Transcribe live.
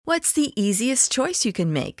What's the easiest choice you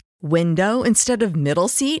can make? Window instead of middle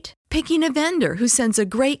seat? Picking a vendor who sends a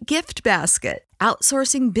great gift basket?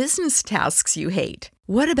 Outsourcing business tasks you hate?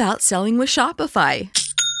 What about selling with Shopify?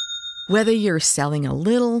 Whether you're selling a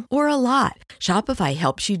little or a lot, Shopify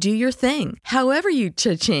helps you do your thing, however you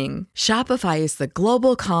cha-ching. Shopify is the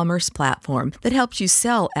global commerce platform that helps you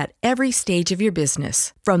sell at every stage of your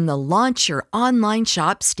business. From the launch your online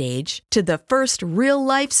shop stage to the first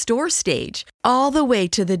real-life store stage, all the way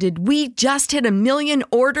to the did we just hit a million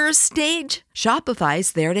orders stage.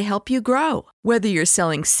 Shopify's there to help you grow. Whether you're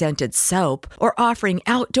selling scented soap or offering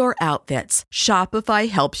outdoor outfits, Shopify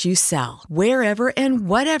helps you sell. Wherever and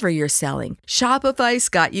whatever you're selling, Shopify's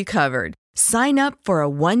got you covered. Sign up for a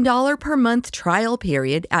 $1 per month trial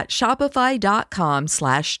period at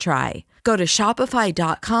shopify.com/try. Go to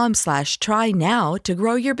shopify.com/try now to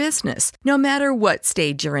grow your business, no matter what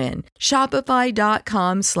stage you're in.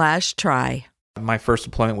 Shopify.com/try. My first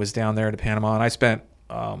deployment was down there to Panama, and I spent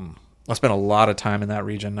a lot of time in that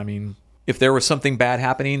region. I mean, if there was something bad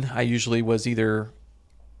happening, I usually was either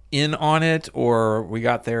in on it or we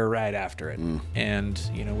got there right after it. And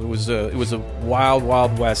you know, it was a wild,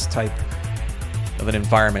 wild west type of an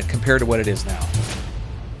environment compared to what it is now.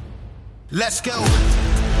 Let's go.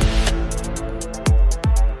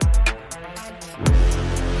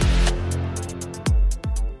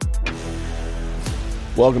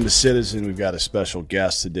 Welcome to Citizen. We've got a special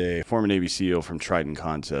guest today, former Navy CEO from Trident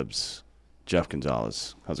Concepts, Jeff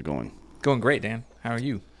Gonzales. How's it going? Going great, Dan. How are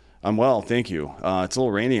you? I'm well, thank you. It's a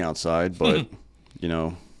little rainy outside, but, you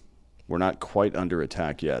know, we're not quite under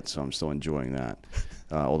attack yet, so I'm still enjoying that,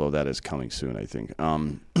 although that is coming soon, I think.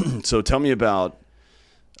 So tell me about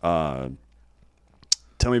where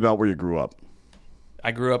you grew up.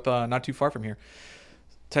 I grew up not too far from here.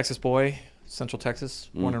 Texas boy, Central Texas,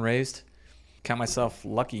 born and raised. Count myself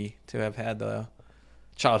lucky to have had the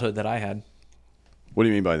childhood that I had. What do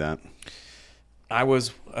you mean by that? I was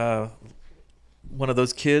one of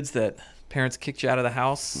those kids that parents kicked you out of the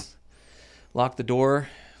house, locked the door,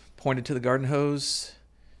 pointed to the garden hose,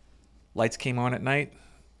 lights came on at night.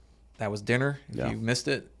 That was dinner. If you missed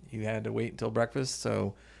it, you had to wait until breakfast.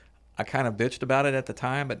 So I kind of bitched about it at the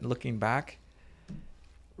time, but looking back,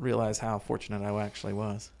 realized how fortunate I actually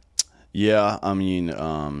was. Yeah, I mean,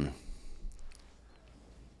 a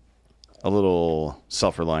little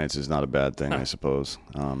self-reliance is not a bad thing, I suppose.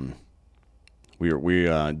 Have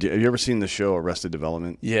you ever seen the show Arrested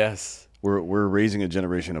Development? Yes. We're raising a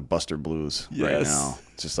generation of Buster Blues right now.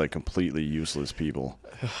 Just like completely useless people.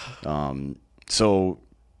 So,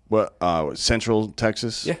 what? Central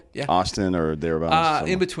Texas? Yeah. Austin or thereabouts?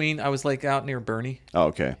 In between, I was like out near Bernie. Oh,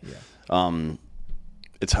 okay. Yeah.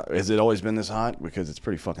 Has it always been this hot? Because it's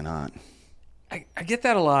pretty fucking hot. I get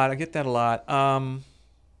that a lot.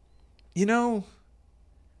 You know,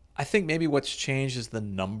 I think maybe what's changed is the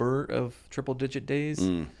number of triple-digit days.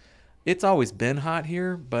 It's always been hot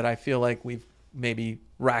here, but I feel like we've maybe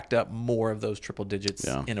racked up more of those triple digits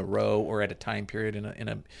in a row or at a time period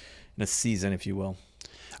in a season, if you will.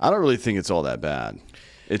 I don't really think it's all that bad.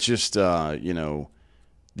 It's just, you know,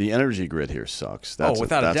 the energy grid here sucks. That's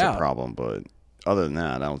without a doubt. That's a problem, but other than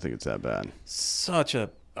that, I don't think it's that bad.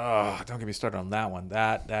 Don't get me started on that one.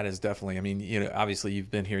 That is definitely, I mean, you know, obviously you've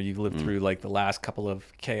been here, you've lived through like the last couple of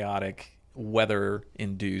chaotic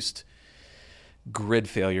weather-induced grid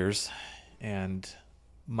failures, and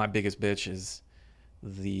my biggest bitch is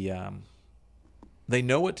they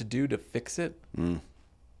know what to do to fix it,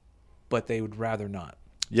 but they would rather not.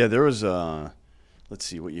 Yeah, there was let's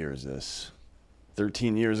see, what year is this?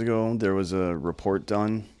 13 years ago, there was a report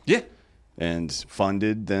done. Yeah. And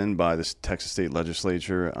funded then by the Texas state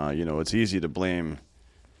legislature. You know, it's easy to blame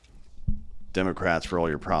Democrats for all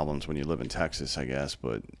your problems when you live in Texas, I guess,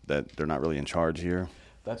 but that they're not really in charge here.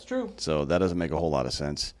 That's true. So that doesn't make a whole lot of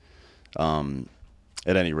sense. At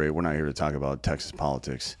any rate, we're not here to talk about Texas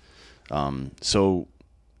politics. So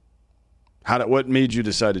what made you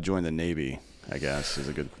decide to join the Navy, I guess, is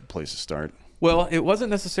a good place to start. Well, it wasn't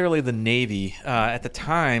necessarily the Navy at the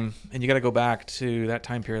time, and you got to go back to that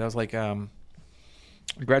time period. I was like, I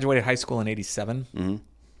graduated high school in '87,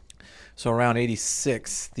 so around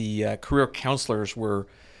 '86, the career counselors were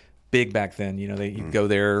big back then. You know, you'd go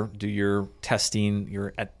there, do your testing,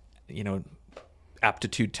 your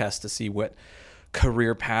aptitude test to see what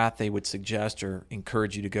career path they would suggest or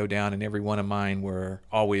encourage you to go down. And every one of mine were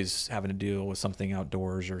always having to deal with something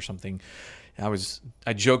outdoors or something.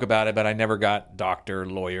 I joke about it, but I never got doctor,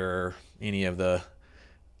 lawyer, any of the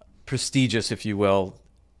prestigious, if you will,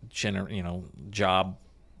 job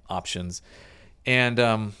options. And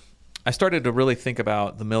I started to really think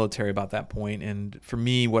about the military about that point. And for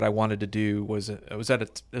me, what I wanted to do was it was at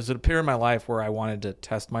a period in my life where I wanted to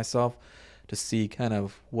test myself to see kind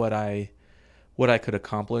of what I could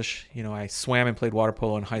accomplish. You know, I swam and played water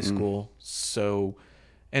polo in high school. So,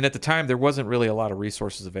 and at the time there wasn't really a lot of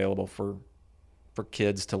resources available for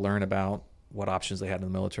kids to learn about what options they had in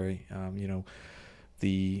the military. You know,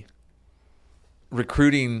 the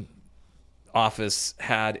recruiting office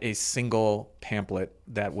had a single pamphlet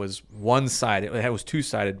that was one-sided. It was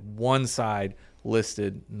two-sided. One side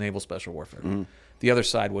listed Naval Special Warfare. The other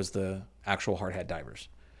side was the actual hard hat divers.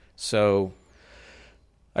 So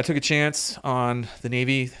I took a chance on the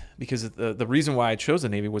Navy because the reason why I chose the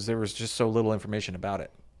Navy was there was just so little information about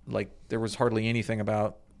it. Like there was hardly anything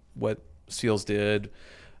about what SEALs did.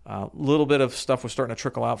 A little bit of stuff was starting to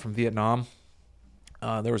trickle out from Vietnam.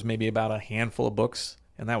 There was maybe about a handful of books,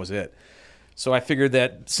 and that was it. So I figured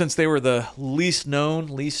that since they were the least known,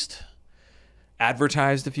 least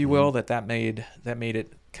advertised, if you will, that made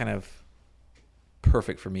it kind of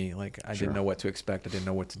perfect for me. Like I didn't know what to expect. I didn't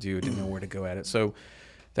know what to do. I didn't know where to go at it. So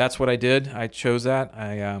that's what I did. I chose that.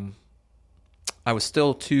 I was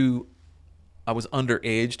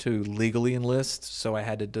underage to legally enlist, so I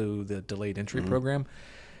had to do the delayed entry program.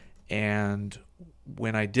 And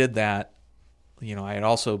when I did that, you know, I had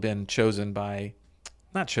also been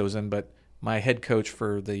but my head coach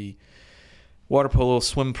for the water polo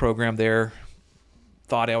swim program there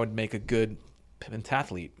thought I would make a good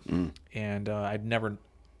pentathlete. And I didn't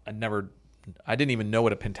even know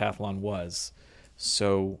what a pentathlon was.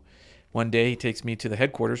 So one day he takes me to the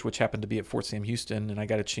headquarters, which happened to be at Fort Sam Houston, and I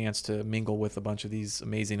got a chance to mingle with a bunch of these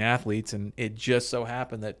amazing athletes. And it just so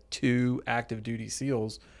happened that 2 active duty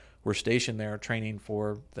SEALs were stationed there training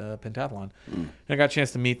for the pentathlon. And I got a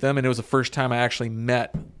chance to meet them, and it was the first time I actually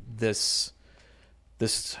met this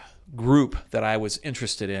group that I was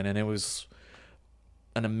interested in, and it was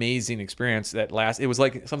an amazing experience that it was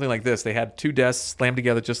like something like this. They had 2 desks slammed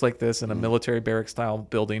together just like this in a military barrack style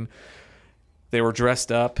building. They were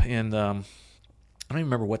dressed up in I don't even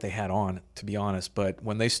remember what they had on, to be honest, but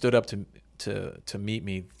when they stood up to meet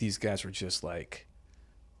me, these guys were just like,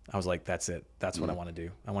 I was like, that's it. That's what I want to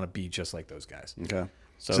do. I want to be just like those guys. Okay.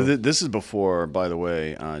 So this is before, by the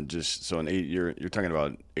way, just so you're talking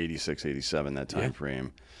about 86, 87, that time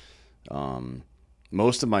frame.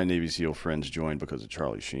 Most of my Navy SEAL friends joined because of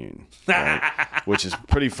Charlie Sheen, right? Which is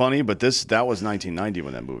pretty funny. But that was 1990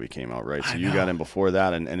 when that movie came out, right? So you got in before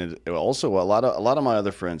that, and it also a lot of my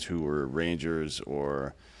other friends who were Rangers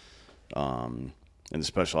or in the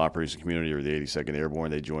Special Operations community or the 82nd Airborne,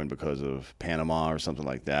 they joined because of Panama or something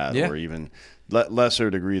like that, or even lesser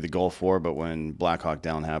degree the Gulf War. But when Black Hawk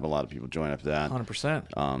Down happened, a lot of people joined after that.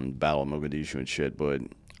 100%. Battle of Mogadishu and shit, but.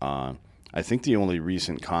 I think the only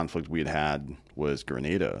recent conflict we had was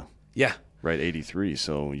Grenada. Yeah. Right, 83.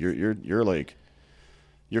 So you're like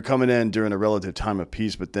you're coming in during a relative time of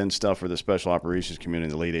peace, but then stuff for the special operations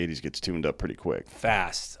community in the late 80s gets tuned up pretty quick.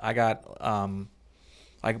 Fast. I got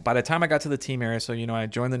by the time I got to the team area, so I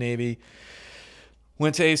joined the Navy,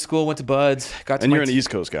 went to A school, went to Buds, and you're an East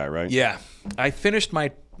Coast guy, right? Yeah. I finished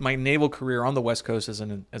my naval career on the West Coast as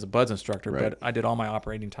a Buds instructor, right. But I did all my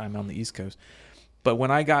operating time on the East Coast. But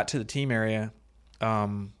when I got to the team area,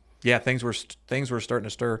 things were starting to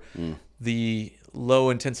stir. The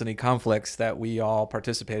low intensity conflicts that we all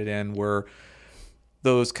participated in were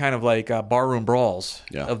those kind of like barroom brawls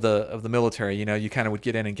of the military. You kind of would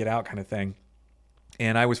get in and get out kind of thing.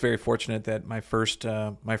 And I was very fortunate that my first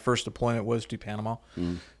deployment was to Panama.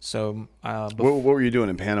 So what were you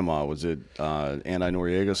doing in Panama? Was it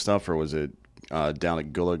anti-Noriega stuff, or was it down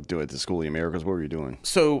at Gulag at the School of the Americas? What were you doing?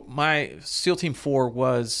 So my SEAL Team 4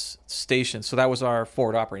 was stationed. So that was our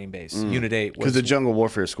forward operating base. Unit 8. Because the Jungle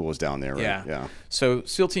Warfare School was down there, right? Yeah. So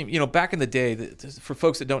SEAL Team, back in the day, for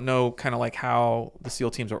folks that don't know kind of like how the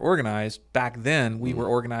SEAL teams are organized, back then we were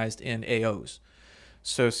organized in AOs.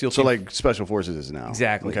 So SEAL Team, like Special Forces is now.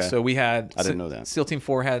 Exactly. Okay. So we had... I didn't know that. SEAL Team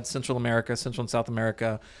 4 had Central America, Central and South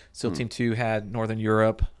America. SEAL Team 2 had Northern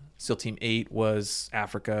Europe. SEAL Team 8 was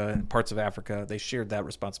Africa and parts of Africa. They shared that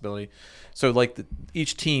responsibility. So like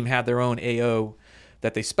each team had their own AO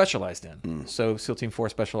that they specialized in. So SEAL Team 4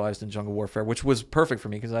 specialized in jungle warfare, which was perfect for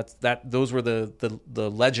me because those were the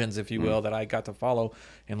legends, if you will, that I got to follow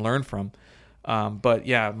and learn from. But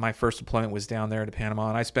yeah, my first deployment was down there to Panama,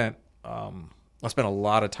 and I spent a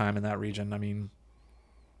lot of time in that region. I mean,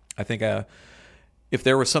 I think if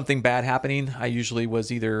there was something bad happening, I usually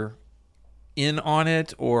was either in on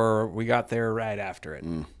it or we got there right after it.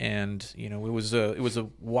 And it was a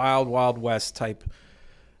wild west type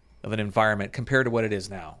of an environment compared to what it is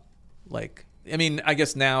now. Like I mean, I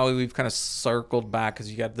guess now we've kind of circled back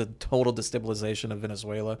because you got the total destabilization of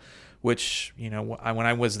Venezuela, which, you know, when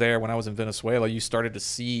I was in Venezuela, you started to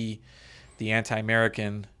see the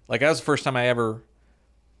anti-American. Like, that was the first time I ever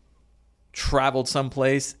traveled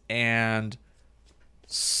someplace and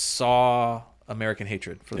saw American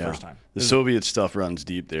hatred for the first time. The Soviet stuff runs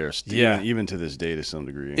deep there. Even to this day to some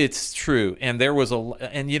degree. It's true. And there was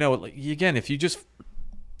and you know, again, if you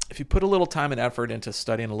put a little time and effort into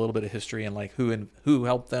studying a little bit of history and like who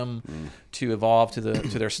helped them to evolve to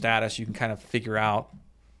their status, you can kind of figure out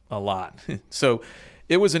a lot. So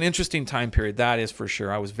it was an interesting time period. That is for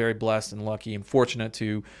sure. I was very blessed and lucky and fortunate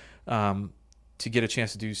to get a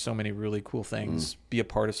chance to do so many really cool things, be a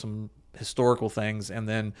part of some historical things. And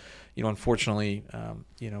then, you know, unfortunately,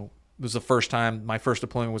 you know, it was the first time, my first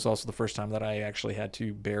deployment was also the first time that I actually had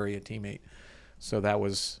to bury a teammate. So that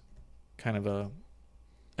was kind of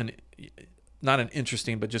not an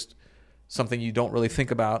interesting, but just something you don't really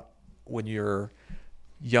think about when you're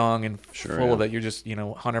young and full of it. You're just, you know,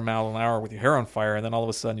 100 miles an hour with your hair on fire, and then all of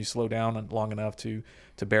a sudden you slow down long enough to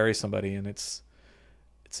bury somebody, and it's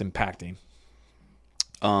impacting.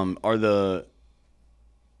 Are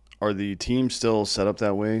the teams still set up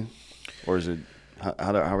that way, or is it how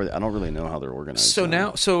are they, I don't really know how they're organized.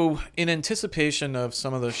 So in anticipation of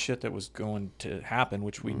some of the shit that was going to happen,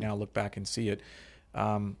 which we now look back and see it.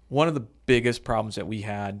 One of the biggest problems that we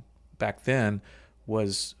had back then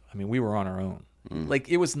was, I mean, we were on our own. Like,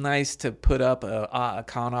 it was nice to put up a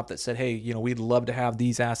con op that said, hey, you know, we'd love to have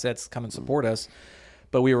these assets come and support us,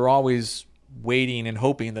 but we were always waiting and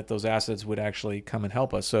hoping that those assets would actually come and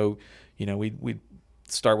help us. So, you know, we'd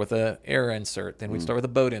start with a air insert, then we'd start with a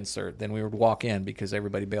boat insert, then we would walk in because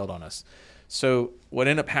everybody bailed on us. So what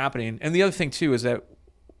ended up happening, and the other thing too is that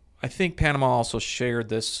I think Panama also shared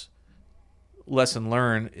this lesson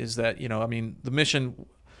learned, is that, you know, I mean, the mission,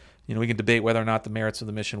 you know, we can debate whether or not the merits of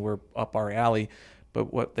the mission were up our alley,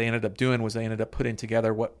 but what they ended up doing was they ended up putting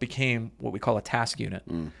together what became what we call a task unit.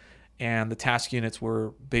 And the task units were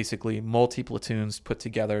basically multi-platoons put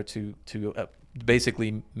together to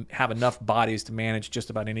basically have enough bodies to manage just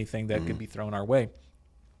about anything that could be thrown our way.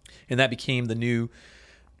 And that became the new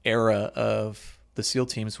era of the SEAL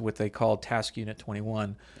teams, what they called Task Unit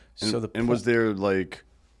 21. And was there, like,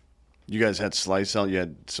 you guys had slice out, you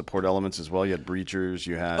had support elements as well, you had breachers,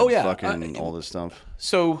 you had fucking all this stuff.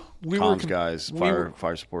 So we comms guys, fire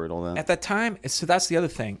support, all that. At that time, so that's the other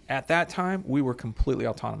thing. At that time, we were completely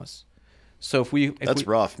autonomous. So if that's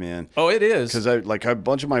rough, man. Oh, it is. Because a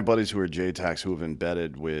bunch of my buddies who are JTACs who have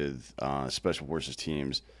embedded with special forces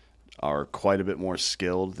teams are quite a bit more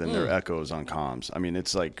skilled than their echoes on comms. I mean,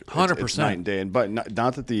 it's like 100%. It's night and day. But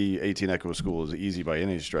not that the 18 Echo School is easy by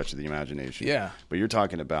any stretch of the imagination. Yeah. But you're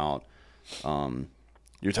talking about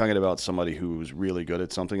somebody who's really good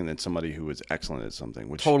at something, and then somebody who is excellent at something,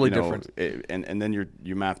 which totally different. And then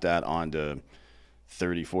you map that onto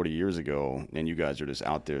 30, 40 years ago, and you guys are just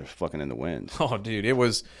out there fucking in the wind. Oh, dude, it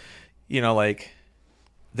was, you know, like,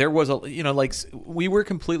 there was a, you know, like, we were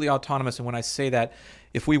completely autonomous. And when I say that,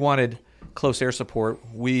 if we wanted close air support,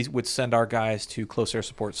 we would send our guys to close air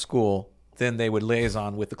support school. Then they would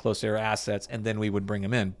liaison with the close air assets, and then we would bring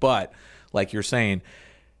them in. But like you're saying,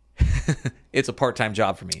 it's a part-time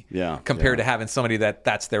job for me. Yeah. Compared to having somebody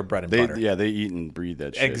that's their bread and butter. Yeah, they eat and breathe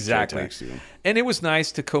that shit. Exactly. And it was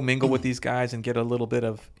nice to commingle with these guys and get a little bit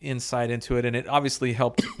of insight into it. And it obviously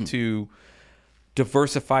helped to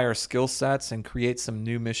diversify our skill sets and create some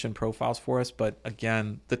new mission profiles for us. But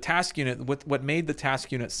again, the task unit, what made the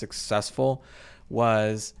task unit successful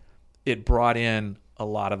was it brought in a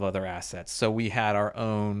lot of other assets. So we had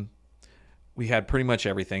we had pretty much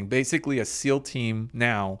everything. Basically, a SEAL team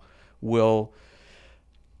now will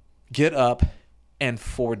get up and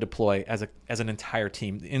forward deploy as an entire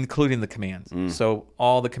team, including the commands. So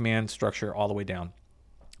all the command structure all the way down.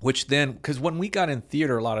 Which then, because when we got in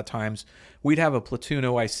theater, a lot of times we'd have a platoon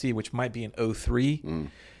OIC, which might be an 03,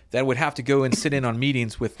 that would have to go and sit in on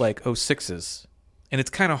meetings with like 06s. And it's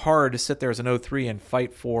kind of hard to sit there as an 03 and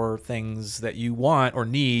fight for things that you want or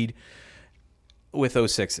need with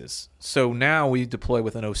 06s. So now we deploy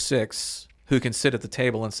with an 06 who can sit at the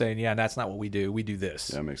table and say, yeah, that's not what we do. We do this.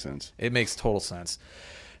 That makes sense. It makes total sense.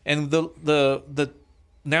 And the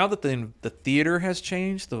now that the theater has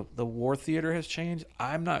changed, the war theater has changed,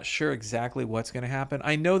 I'm not sure exactly what's going to happen.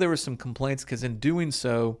 I know there were some complaints because in doing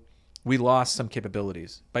so, we lost some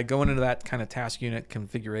capabilities. By going into that kind of task unit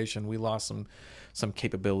configuration, we lost some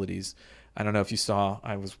capabilities. I don't know if you saw,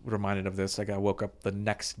 I was reminded of this. Like, I woke up the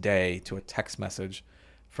next day to a text message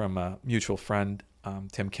from a mutual friend,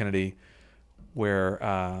 Tim Kennedy,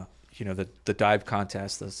 where, the dive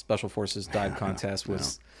contest, the Special Forces dive contest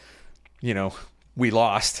was we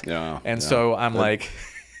lost. Yeah. And so I'm like,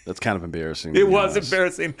 that's kind of embarrassing. it was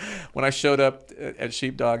embarrassing. When I showed up at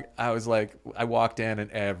Sheepdog, I was like, I walked in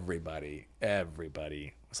and everybody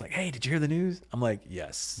was like, hey, did you hear the news? I'm like,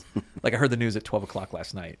 yes. Like I heard the news at 12 o'clock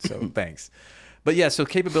last night. So thanks. But yeah, so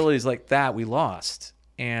capabilities like that, we lost.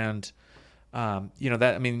 And,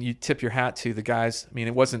 you tip your hat to the guys. I mean,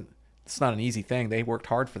 it's not an easy thing. They worked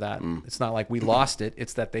hard for that. It's not like we lost it.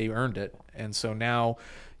 It's that they earned it. And so now,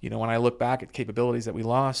 when I look back at capabilities that we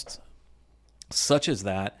lost, such as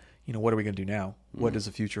that, what are we going to do now? What does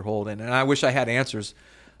the future hold? And I wish I had answers.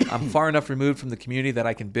 I'm far enough removed from the community that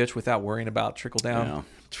I can bitch without worrying about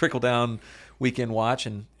trickle down weekend watch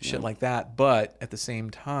and shit like that. But at the same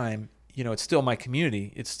time, it's still my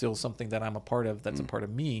community. It's still something that I'm a part of. That's a part of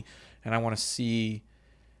me. And I want to see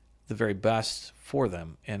the very best for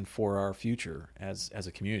them and for our future as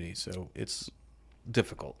a community. So it's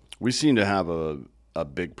difficult. We seem to have a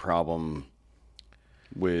big problem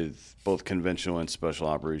with both conventional and special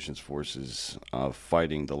operations forces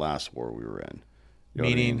fighting the last war we were in. You know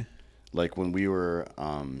Meaning? What I mean? Like when we were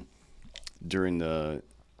during the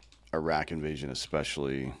Iraq invasion,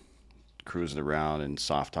 especially cruising around in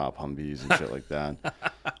soft top Humvees and shit like that.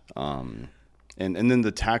 And then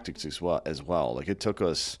the tactics as well. Like it took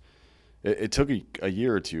us, it took a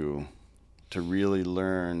year or two to really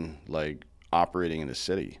learn like operating in a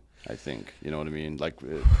city. I think, you know what I mean? Like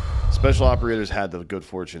special operators had the good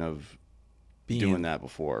fortune of doing that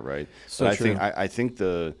before, right? So but true.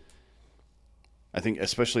 I think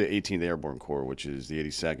especially 18th Airborne Corps, which is the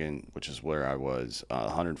 82nd, which is where I was,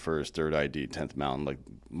 101st, 3rd ID, 10th Mountain, like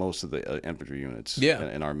most of the infantry units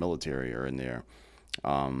in our military are in there.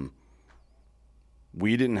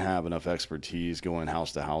 We didn't have enough expertise going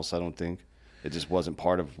house to house, I don't think. It just wasn't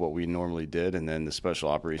part of what we normally did, and then the special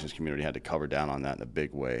operations community had to cover down on that in a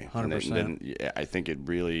big way. 100%. And then I think it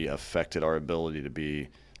really affected our ability to be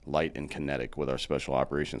light and kinetic with our special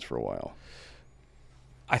operations for a while.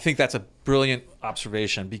 I think that's a brilliant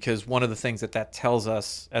observation, because one of the things that tells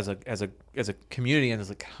us as a community and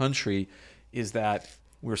as a country is that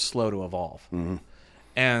we're slow to evolve. Mm-hmm.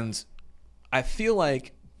 And I feel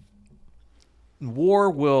like war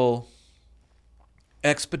will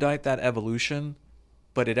expedite that evolution,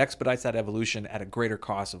 but it expedites that evolution at a greater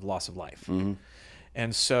cost of loss of life. Mm-hmm.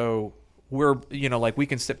 And so we're, like we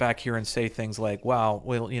can sit back here and say things like, wow,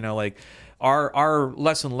 well, like our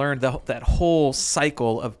lesson learned, that whole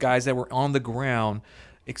cycle of guys that were on the ground,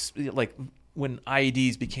 like when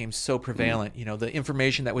IEDs became so prevalent, the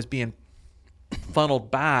information that was being funneled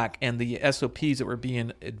back and the SOPs that were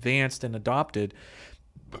being advanced and adopted,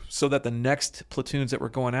 so that the next platoons that were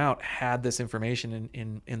going out had this information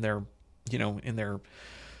in their in their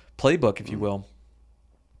playbook, if you will,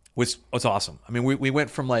 was awesome. I mean, we went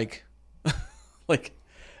from like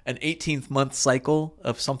an 18th month cycle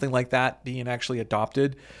of something like that being actually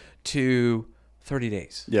adopted to 30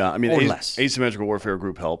 days. Yeah, I mean, or less. Asymmetrical Warfare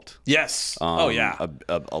Group helped. Yes. A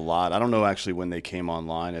lot. I don't know actually when they came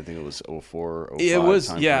online. I think it was 04, 05. It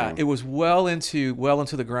was it was well into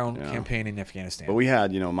the ground campaign in Afghanistan. But we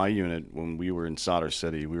had, my unit when we were in Sadr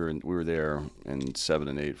City. We were there in 7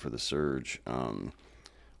 and 8 for the surge.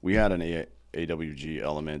 We had an AWG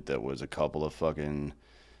element that was a couple of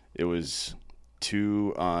it was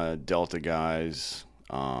 2 Delta guys.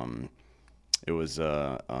 It was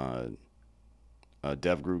a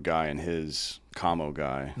dev group guy and his commo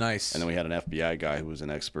guy. Nice. And then we had an FBI guy who was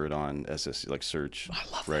an expert on SSC, like search. I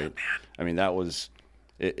love right? that, man. I mean, that was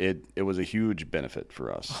it was a huge benefit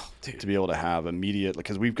for us to be able to have immediate,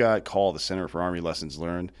 because we've got the Center for Army Lessons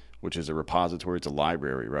Learned, which is a repository. It's a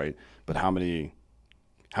library, right? But how many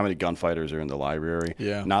gunfighters are in the library?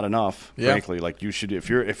 Yeah. Not enough, frankly. Like you should, if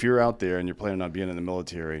you're out there and you're planning on being in the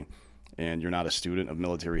military and you're not a student of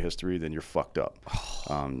military history, then you're fucked up.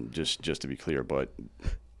 Just to be clear. But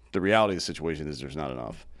the reality of the situation is there's not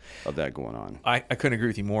enough of that going on. I couldn't agree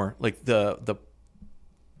with you more. Like they're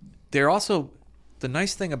also, the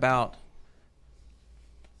nice thing about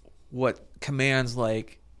what commands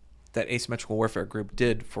like that Asymmetrical Warfare Group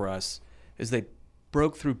did for us is they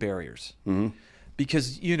broke through barriers. Mm-hmm.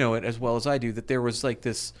 Because you know it as well as I do that there was like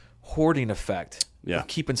this hoarding effect of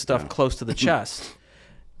keeping stuff close to the chest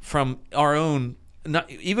from our own, not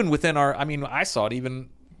even within our, I mean, I saw it even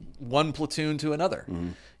one platoon to another,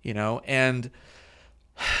 and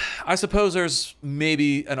I suppose there's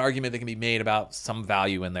maybe an argument that can be made about some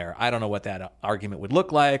value in there. I don't know what that argument would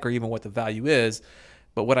look like or even what the value is,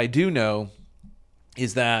 but what I do know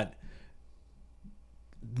is that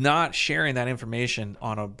not sharing that information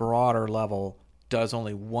on a broader level does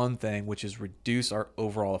only one thing, which is reduce our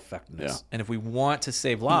overall effectiveness. Yeah. And if we want to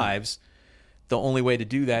save lives, the only way to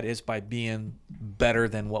do that is by being better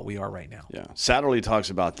than what we are right now. Yeah. Satterley talks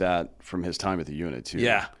about that from his time at the unit too.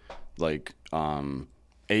 Yeah. Like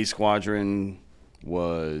A Squadron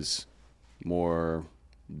was more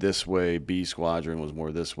this way, B Squadron was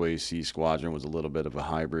more this way, C Squadron was a little bit of a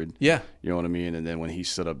hybrid. Yeah. You know what I mean? And then when he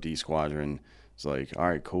stood up D Squadron, it's like, all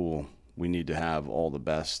right, cool. We need to have all the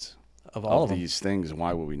best Of all of them. these things.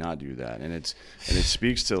 Why would we not do that? And it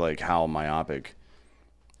speaks to like how myopic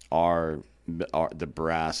the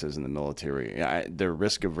brass is in the military. They're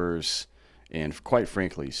risk averse and quite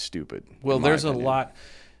frankly stupid. Well, there's a lot.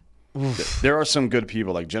 There are some good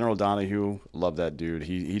people like General Donahue. Love that dude.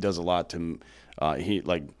 He does a lot to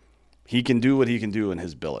he can do what he can do in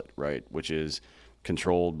his billet, right? Which is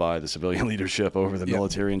controlled by the civilian leadership over the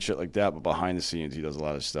military and shit like that. But behind the scenes, he does a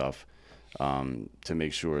lot of stuff to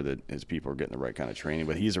make sure that his people are getting the right kind of training.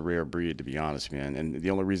 But he's a rare breed, to be honest, man. And the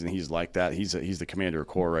only reason he's like that, he's the commander of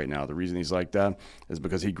corps right now. The reason he's like that is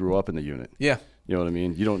because he grew up in the unit. Yeah. You know what I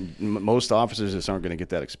mean? Most officers just aren't going to get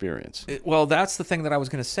that experience. Well, that's the thing that I was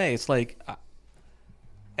going to say. It's like,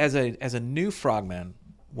 as a new frogman,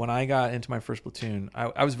 when I got into my first platoon,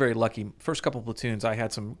 I was very lucky. First couple platoons, I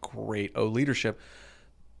had some great leadership.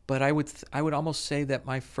 But I would almost say that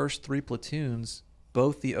my first 3 platoons,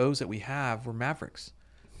 both the O's that we have were Mavericks,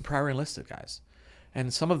 prior enlisted guys.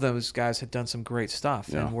 And some of those guys had done some great stuff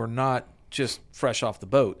and were not just fresh off the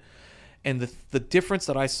boat. And the difference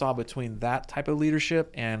that I saw between that type of leadership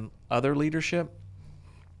and other leadership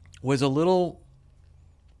was a little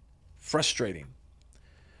frustrating.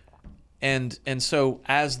 And so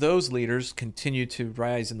as those leaders continue to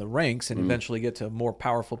rise in the ranks and eventually get to more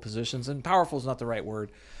powerful positions, and powerful is not the right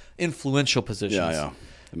word, influential positions,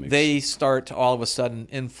 they start to all of a sudden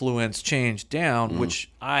influence change down,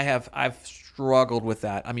 which I've struggled with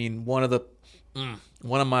that. I mean, one of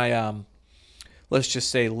my let's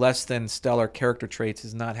just say less than stellar character traits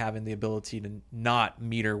is not having the ability to not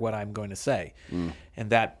meter what I'm going to say.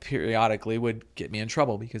 And that periodically would get me in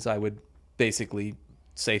trouble because I would basically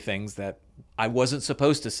say things that I wasn't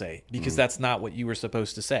supposed to say because that's not what you were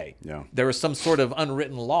supposed to say. Yeah. There was some sort of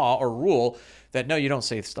unwritten law or rule that, no, you don't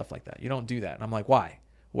say stuff like that. You don't do that. And I'm like, why?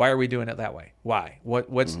 Why are we doing it that way? Why?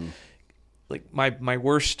 What's like my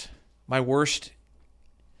worst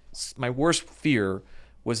fear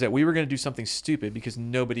was that we were going to do something stupid because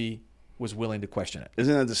nobody was willing to question it.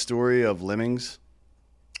 Isn't that the story of lemmings?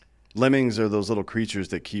 Lemmings are those little creatures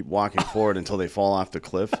that keep walking forward until they fall off the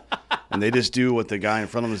cliff. And they just do what the guy in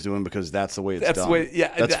front of them is doing because that's the way it's done.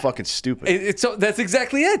 That's fucking stupid. So that's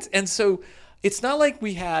exactly it. And so it's not like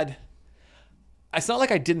it's not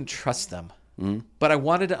like I didn't trust them, but I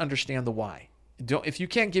wanted to understand the why. If you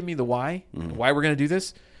can't give me the why we're going to do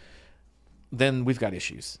this, then we've got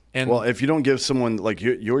issues. And well, if you don't give someone like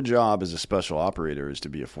your job as a special operator is to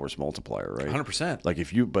be a force multiplier, right? 100%. Like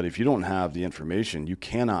if you don't have the information, you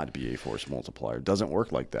cannot be a force multiplier. It doesn't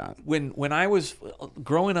work like that. When I was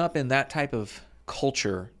growing up in that type of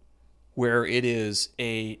culture where it is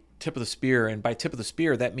a tip of the spear, and by tip of the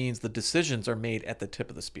spear that means the decisions are made at the tip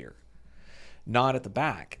of the spear, not at the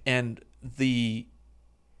back. And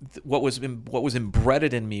what was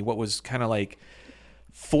embedded in me, what was kind of like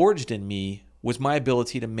forged in me, was my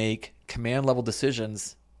ability to make command level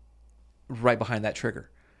decisions right behind that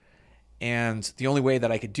trigger. And the only way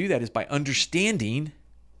that I could do that is by understanding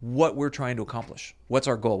what we're trying to accomplish. What's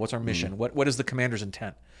our goal? What's our mission? What is the commander's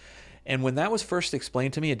intent? And when that was first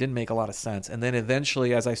explained to me, it didn't make a lot of sense. And then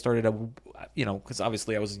eventually, as I started to, because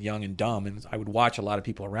obviously I was young and dumb, and I would watch a lot of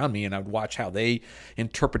people around me, and I would watch how they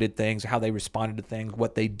interpreted things, how they responded to things,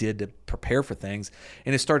 what they did to prepare for things,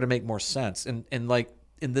 and it started to make more sense. And like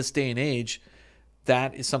in this day and age,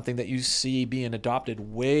 that is something that you see being adopted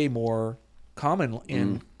way more common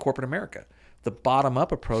in corporate America. The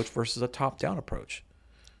bottom-up approach versus a top-down approach.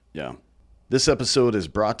 Yeah. This episode is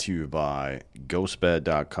brought to you by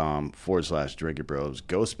ghostbed.com/drinking-bros.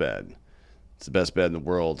 Ghostbed. It's the best bed in the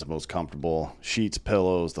world. It's the most comfortable. Sheets,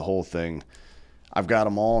 pillows, the whole thing. I've got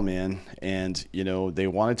them all, man. And, they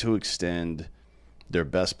wanted to extend their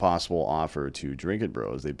best possible offer to Drinking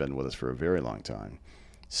Bros. They've been with us for a very long time.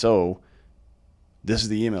 So this is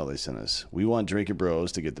the email they sent us. We want Drinking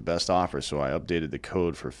Bros to get the best offer, so I updated the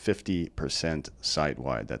code for 50%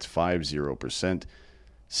 site-wide. That's 50%.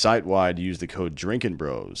 Site-wide, use the code Drinking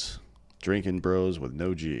Bros. Drinking Bros with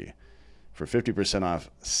no G. For 50% off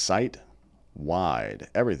site-wide.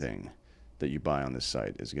 Everything that you buy on this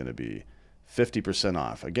site is going to be 50%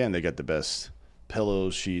 off. Again, they got the best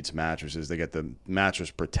pillows, sheets, mattresses. They got the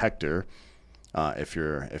mattress protector. If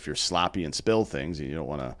you're sloppy and spill things and you don't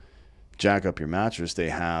want to jack up your mattress, they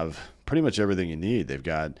have pretty much everything you need. They've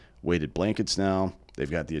got weighted blankets now. They've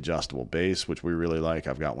got the adjustable base, which we really like.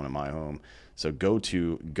 I've got one in my home. So go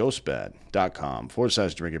to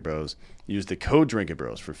ghostbed.com/DrinkItBros. Use the code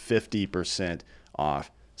DrinkItBros for 50% off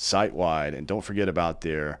site-wide. And don't forget about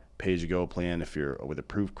their pay-as-you-go plan. If you're with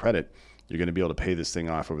approved credit, you're going to be able to pay this thing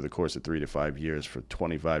off over the course of 3 to 5 years for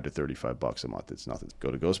 $25 to $35 a month. It's nothing. Go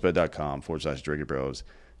to ghostbed.com/DrinkItBros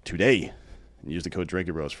today and use the code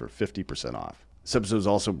DrinkItBros for 50% off. This episode is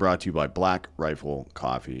also brought to you by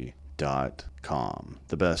BlackRifleCoffee.com,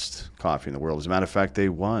 the best coffee in the world. As a matter of fact, they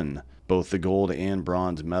won both the gold and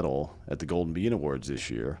bronze medal at the Golden Bean Awards this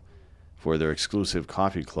year for their exclusive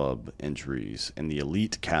coffee club entries in the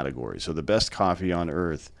elite category. So the best coffee on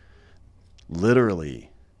earth literally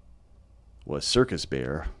was Circus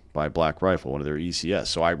Bear by Black Rifle, one of their ECS.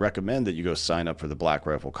 So I recommend that you go sign up for the Black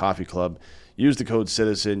Rifle Coffee Club. Use the code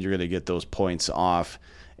CITIZEN. You're going to get those points off.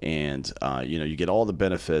 And, you get all the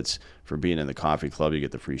benefits for being in the coffee club. You get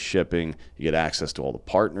the free shipping. You get access to all the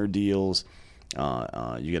partner deals.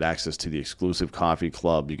 You get access to the exclusive coffee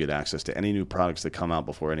club. You get access to any new products that come out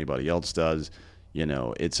before anybody else does.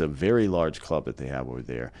 It's a very large club that they have over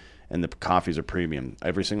there. And the coffees are premium.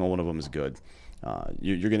 Every single one of them is good.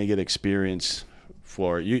 You're going to get experience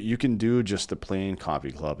for you can do just the plain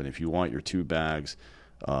coffee club. And if you want your 2 bags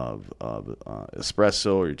of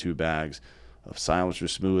espresso or your 2 bags of silence or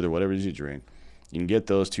smooth or whatever it is you drink, you can get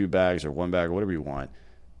those 2 bags or 1 bag or whatever you want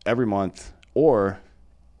every month, or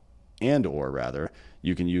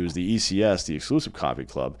you can use the ECS, the exclusive coffee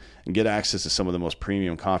club, and get access to some of the most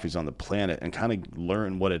premium coffees on the planet and kind of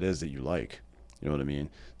learn what it is that you like. You know what I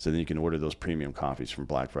mean? So then you can order those premium coffees from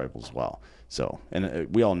Black Rifle as well. So, and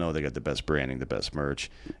we all know they got the best branding, the best merch,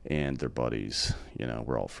 and they're buddies.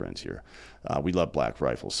 We're all friends here. We love Black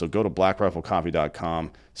Rifle. So go to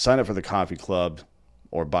blackriflecoffee.com, sign up for the coffee club,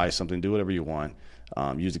 or buy something, do whatever you want.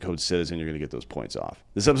 Use the code CITIZEN. You're going to get those points off.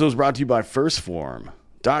 This episode is brought to you by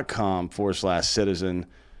firstform.com/citizen.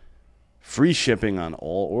 Free shipping on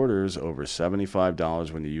all orders over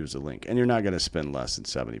 $75 when you use the link. And you're not going to spend less than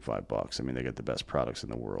 $75. I mean, they get the best products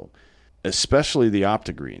in the world, especially the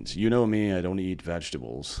OptiGreens. You know me, I don't eat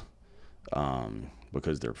vegetables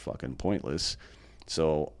because they're fucking pointless.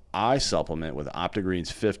 So I supplement with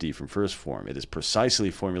OptiGreens 50 from First Form. It is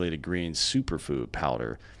precisely formulated green superfood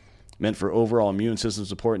powder meant for overall immune system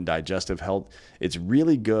support and digestive health. It's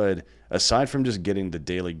really good, aside from just getting the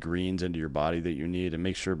daily greens into your body that you need. And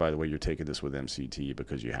make sure, by the way, you're taking this with MCT,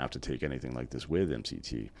 because you have to take anything like this with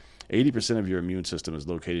MCT. 80% of your immune system is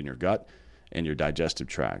located in your gut and your digestive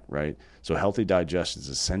tract, right? So healthy digestion is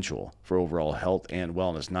essential for overall health and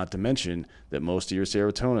wellness, not to mention that most of your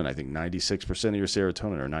serotonin, I think 96% of your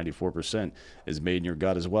serotonin or 94% is made in your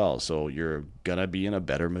gut as well. So you're going to be in a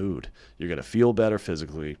better mood. You're going to feel better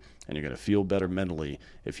physically, and you're going to feel better mentally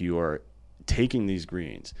if you are taking these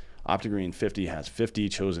greens. OptiGreen 50 has 50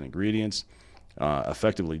 chosen ingredients,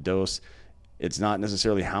 effectively dosed. It's not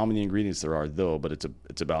necessarily how many ingredients there are, though, but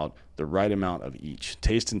it's about the right amount of each.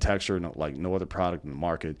 Taste and texture, like no other product in the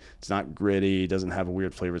market. It's not gritty. It doesn't have a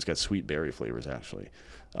weird flavor. It's got sweet berry flavors, actually.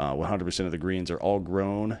 100% of the greens are all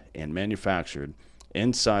grown and manufactured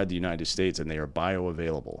inside the United States, and they are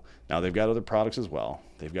bioavailable. Now, they've got other products as well.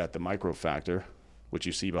 They've got the Microfactor, which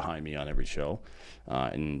you see behind me on every show,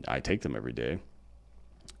 and I take them every day.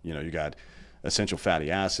 You got essential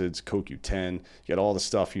fatty acids, CoQ10. You get all the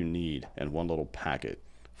stuff you need in one little packet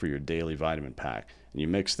for your daily vitamin pack. And you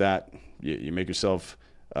mix that, you make yourself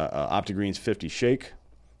OptiGreens 50 shake,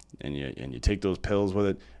 and you take those pills with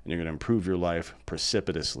it, and you're going to improve your life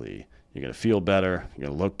precipitously. You're going to feel better, you're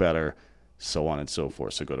going to look better, so on and so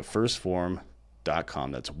forth. So go to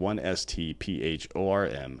firstform.com. That's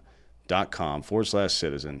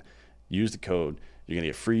 1stphorm.com/citizen. Use the code. You're going to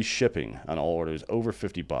get free shipping on all orders over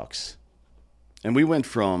 $50. And we went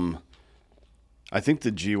from, I think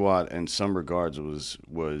the GWAT in some regards was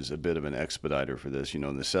a bit of an expediter for this.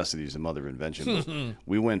 Necessity is the mother of invention.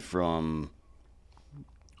 we went from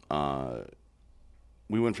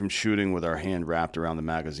shooting with our hand wrapped around the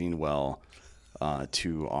magazine well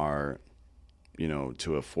to our,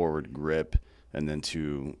 to a forward grip, and then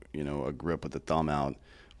to, a grip with the thumb out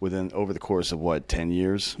over the course of 10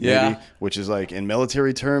 years, maybe? Yeah. Which is like, in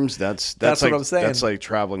military terms, that's what like, I'm saying. That's like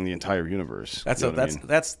traveling the entire universe.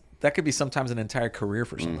 That could be sometimes an entire career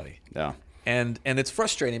for somebody. Yeah. And it's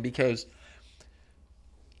frustrating because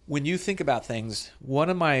when you think about things, one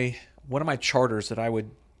of my charters that I would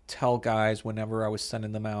tell guys whenever I was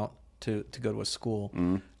sending them out to go to a school,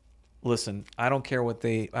 listen, I don't care what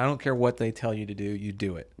they tell you to do, you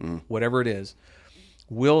do it. Whatever it is.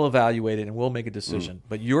 We'll evaluate it and we'll make a decision.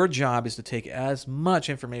 But your job is to take as much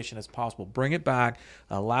information as possible, bring it back,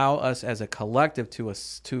 allow us as a collective to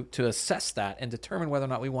assess that and determine whether or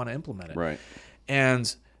not we want to implement it. Right.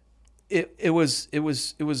 And it was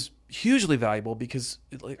hugely valuable because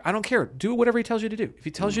I don't care. Do whatever he tells you to do. If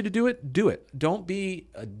he tells you to do it, do it. Don't be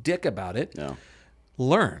a dick about it. No.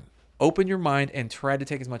 Learn. Open your mind and try to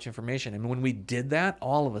take as much information. And when we did that,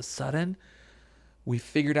 all of a sudden, we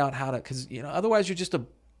figured out how to, because otherwise you're just a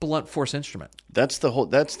blunt force instrument. That's the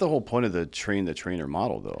whole point of the train the trainer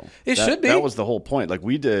model, though. It should be. That was the whole point. Like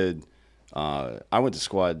we did. I went to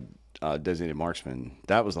squad designated marksman.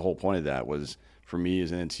 That was the whole point of that, was for me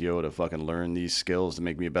as an NCO to fucking learn these skills to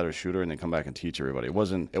make me a better shooter and then come back and teach everybody.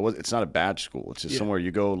 It's not a badge school. It's just somewhere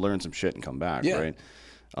you go learn some shit and come back, right?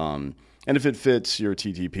 And if it fits your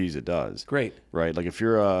TTPs, it does. Great. Right? Like if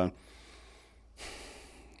you're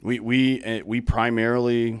we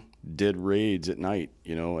primarily did raids at night,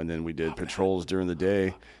 and then we did patrols during the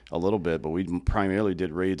day a little bit, but we primarily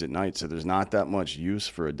did raids at night, so there's not that much use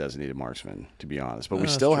for a designated marksman, to be honest. But we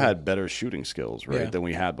still had better shooting skills, right, than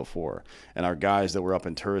we had before. And our guys that were up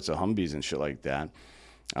in turrets of Humvees and shit like that,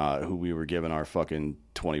 who we were giving our fucking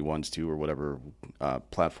 21s to or whatever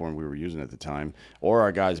platform we were using at the time, or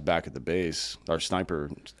our guys back at the base, our sniper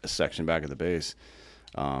section back at the base,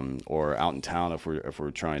 or out in town if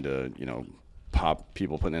we're trying to pop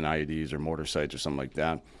people putting in IEDs or mortar sites or something like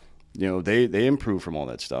that. They improve from all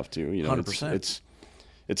that stuff too. 100%.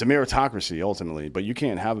 It's a meritocracy ultimately, but you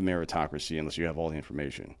can't have a meritocracy unless you have all the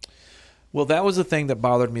information. Well, that was the thing that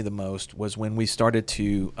bothered me the most, was when we started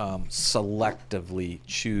to selectively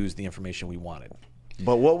choose the information we wanted.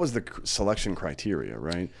 But what was the selection criteria,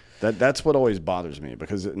 right? That's what always bothers me,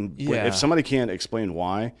 because if somebody can't explain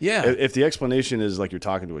why, if the explanation is like you're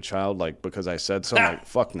talking to a child, like because I said so, like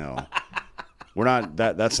fuck no. We're not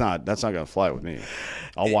that's not going to fly with me.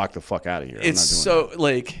 I'll walk the fuck out of here. It's I'm not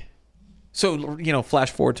doing that. So flash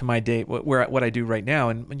forward to my day, what I do right now,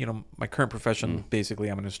 and my current profession, basically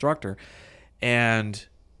I'm an instructor, and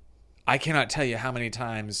I cannot tell you how many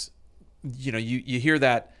times you hear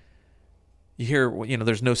that,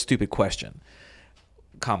 there's no stupid question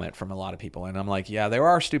comment from a lot of people, and I'm like, yeah, there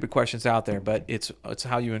are stupid questions out there, but it's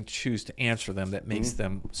how you choose to answer them that makes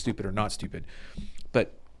them stupid or not stupid.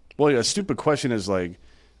 But well, a stupid question is like,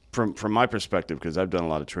 from my perspective, because I've done a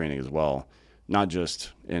lot of training as well, not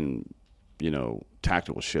just in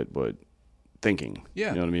tactical shit, but thinking. Yeah.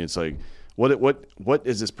 You know what I mean? It's like, what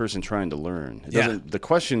is this person trying to learn? It doesn't. The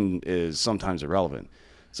question is sometimes irrelevant.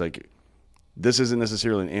 It's like, this isn't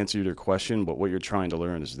necessarily an answer to your question, but what you're trying to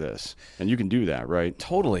learn is this, and you can do that, right?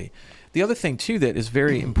 Totally. The other thing too that is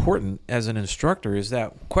very important as an instructor is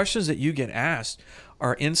that questions that you get asked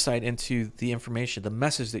are insight into the information, the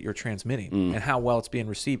message that you're transmitting, and how well it's being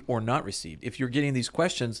received or not received. If you're getting these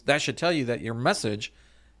questions, that should tell you that your message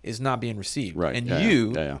is not being received. Right. And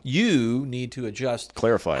you need to adjust.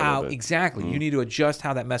 Clarify how, a little bit. Exactly. You need to adjust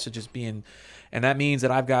how that message is being, and that means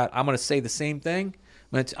that I'm going to say the same thing.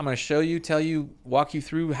 I'm going to show you, tell you, walk you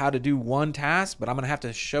through how to do one task, but I'm going to have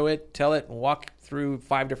to show it, tell it, and walk through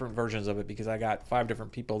 5 different versions of it, because I got 5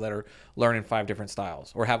 different people that are learning 5 different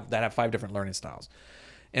styles, or have 5 different learning styles.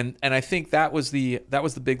 And I think that was the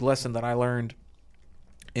big lesson that I learned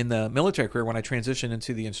in the military career when I transitioned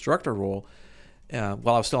into the instructor role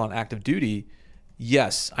while I was still on active duty.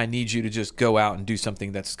 Yes, I need you to just go out and do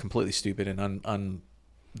something that's completely stupid and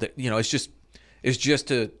it's just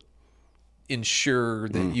to ensure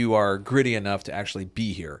that you are gritty enough to actually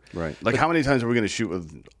be here. Right. Like, how many times are we going to shoot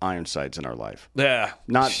with iron sights in our life? Yeah.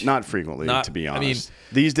 Not frequently, to be honest.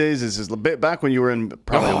 These days, this is a bit, back when you were in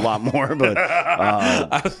probably a lot more, but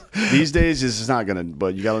these days this is not going to,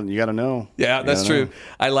 but you got to know. Yeah, that's true.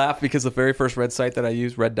 I laugh because the very first red sight that I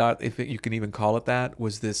used, red dot, if you can even call it that,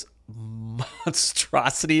 was this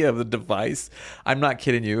monstrosity of the device. I'm not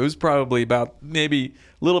kidding you. It was probably about maybe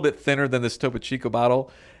a little bit thinner than this Topo Chico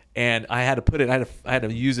bottle. And I had to put it. I had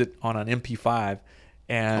to use it on an MP5.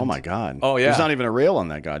 And oh my god! Oh yeah, there's not even a rail on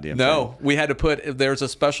that goddamn thing. No, we had to put. There's a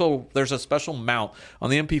special mount on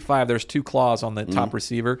the MP5. There's 2 claws on the top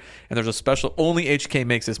receiver, and there's a special. Only HK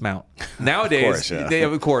makes this mount. Nowadays,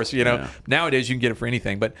 of course, nowadays you can get it for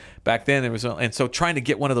anything. But back then it was, and so trying to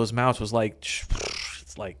get one of those mounts was like,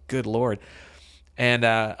 it's like, good lord. And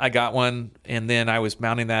I got one, and then I was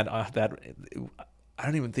mounting that. I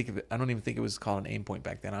don't even think it was called an aim point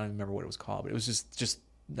back then. I don't even remember what it was called, but it was just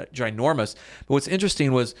ginormous. But what's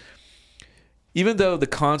interesting was, even though the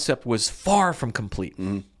concept was far from complete,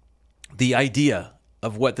 the idea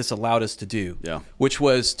of what this allowed us to do, which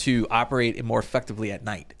was to operate more effectively at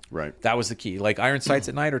night. Right. That was the key. Like iron sights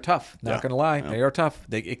at night are tough. Not Yeah. going to lie. Yeah. They are tough.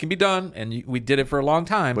 It can be done, and we did it for a long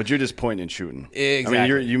time. But you're just pointing and shooting. Exactly. I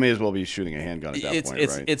mean, you may as well be shooting a handgun at that point,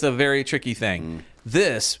 right? It's a very tricky thing.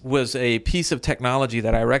 This was a piece of technology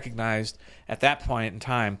that I recognized at that point in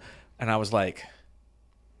time, and I was like,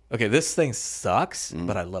 okay, this thing sucks,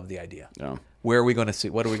 but I love the idea. Yeah. Where are we going to see?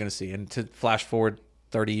 What are we going to see? And to flash forward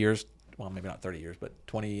 30 years, well, maybe not 30 years, but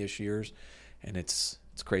 20-ish years, and it's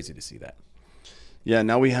crazy to see that. Yeah,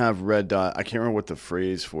 now we have red dot. I can't remember what the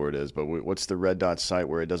phrase for it is, but what's the red dot sight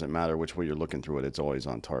where it doesn't matter which way you're looking through it, it's always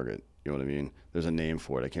on target. You know what I mean? There's a name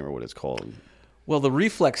for it. I can't remember what it's called. Well, the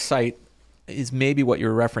reflex sight is maybe what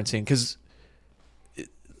you're referencing, because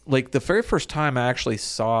like the very first time I actually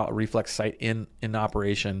saw a reflex sight in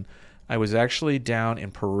operation, I was actually down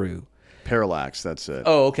in Peru. Parallax, that's it.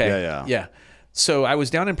 Oh, okay. Yeah. So I was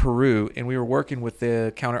down in Peru, and we were working with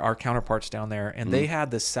our counterparts down there, and they had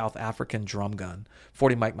this South African drum gun,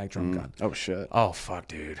 40 mic drum gun. Oh shit. Oh fuck,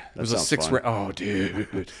 dude! It was a sounds 6 fun. Oh,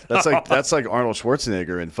 dude. That's like Arnold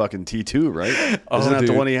Schwarzenegger in fucking T2, right? Isn't that dude.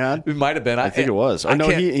 the one he had? It might have been. I think it was. Or no,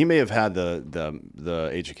 can't- he may have had the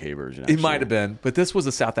HK version. It might have been, but this was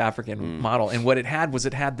a South African model, and what it had was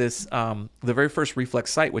this the very first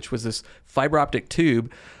reflex sight, which was this fiber optic tube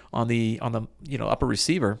on the upper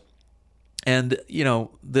receiver. And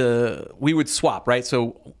we would swap, right?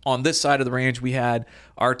 So on this side of the range, we had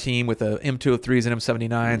our team with the M203s and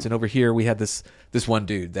M79s, and over here we had this one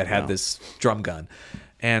dude that had this drum gun.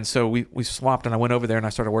 And so we swapped, and I went over there and I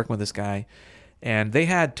started working with this guy. And they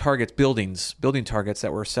had building targets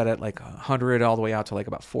that were set at like 100 all the way out to like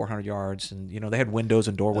about 400 yards, and they had windows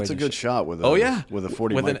and doorways. That's a good shot with a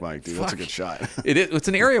 40 mic, dude. That's a good shot. It's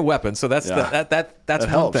an area weapon, so that's that's that one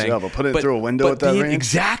helps, thing. yeah, but put it through a window at that range?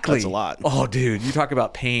 Exactly. That's a lot. Oh, dude, you talk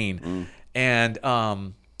about pain. And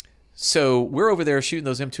so we're over there shooting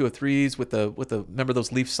those M203s with the remember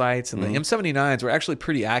those leaf sights, and the M79s were actually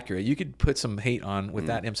pretty accurate. You could put some hate on with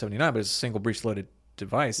that M79, but it's a single breech loaded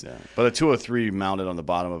device. Yeah. But a 203 mounted on the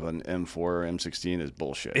bottom of an M4 or M16 is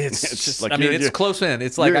bullshit. It's just like it's close in.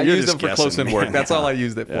 It's like I use them for close in work. That's all I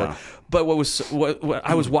used it for. Yeah. But what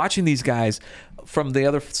I was watching these guys from the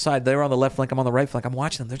other side. They were on the left flank. I'm on the right flank. I'm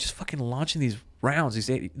watching them. They're just fucking launching these rounds,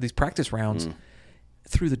 these practice rounds.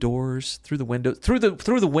 Through the doors, through the windows, through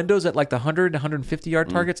the windows at like the 100 to 150 yard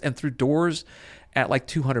targets, and through doors at like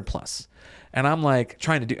 200 plus. And I'm like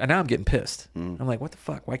trying to do, and now I'm getting pissed. I'm like, what the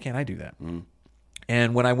fuck? Why can't I do that?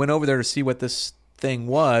 And when I went over there to see what this thing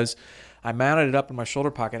was, I mounted it up in my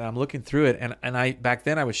shoulder pocket, and I'm looking through it. And I back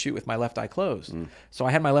then I was shooting with my left eye closed. So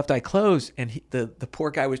I had my left eye closed, and the poor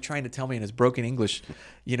guy was trying to tell me in his broken English,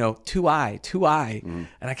 two eye. And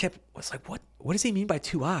I was like, what does he mean by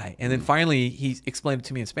 2 eye? And then finally he explained it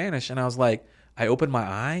to me in Spanish, and I was like, I opened my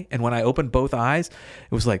eye, and when I opened both eyes,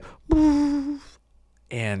 it was like,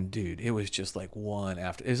 and dude, it was just like one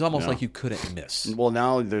after. It was almost like you couldn't miss. Well,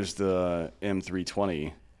 now there's the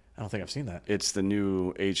M320. I don't think I've seen that. It's the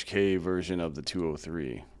new HK version of the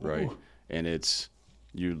 203, right? Ooh. And it's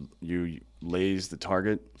you laze the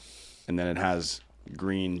target, and then it has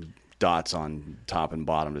green dots on top and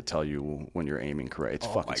bottom to tell you when you're aiming correct. It's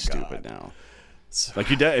fucking stupid now. Like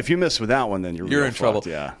if you miss with that one, then you're in trouble.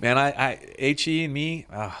 Yeah, man. I HE and me,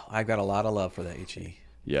 I got a lot of love for that HE.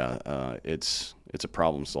 Yeah, it's a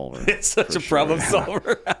problem solver. It's such a problem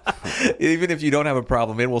solver. Even if you don't have a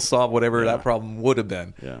problem, it will solve whatever that problem would have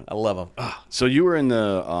been. Yeah, I love them. So you were in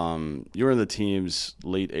the team's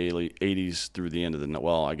late 80s through the end of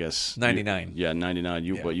I guess 99.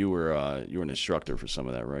 99. But you were an instructor for some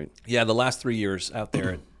of that, right? Yeah, the last 3 years out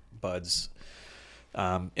there at Buds.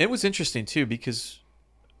 It was interesting too because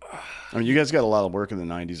I mean, you guys got a lot of work in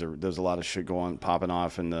the 90s. There's a lot of shit popping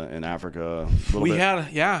off in Africa.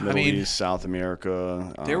 Middle East, South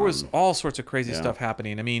America. There was all sorts of crazy stuff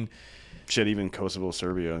happening. I mean, shit, even Kosovo,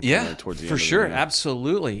 Serbia. for Towards the end of sure, the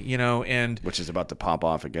absolutely. And which is about to pop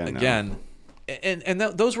off again.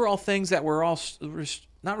 Those were all things that were all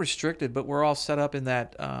not restricted, but we're all set up in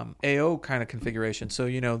that AO kind of configuration. So,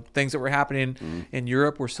 things that were happening in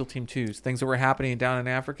Europe were SEAL Team 2s. Things that were happening down in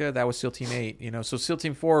Africa, that was SEAL Team 8. So SEAL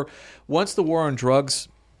Team 4, once the war on drugs,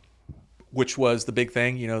 which was the big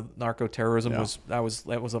thing, narco-terrorism was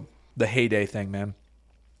the heyday thing, man.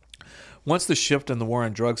 Once the shift in the war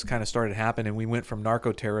on drugs kind of started happening, and we went from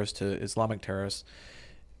narco-terrorists to Islamic terrorists,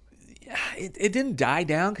 it didn't die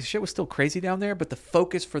down because shit was still crazy down there, but the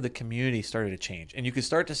focus for the community started to change, and you could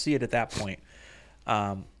start to see it at that point.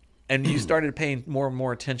 And and you started paying more and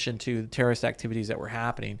more attention to the terrorist activities that were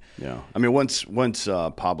happening. Yeah. I mean, once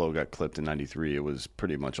Pablo got clipped in 93, it was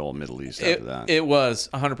pretty much all Middle East after that. It was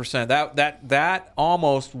 100%. That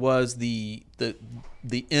almost was the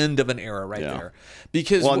end of an era right there.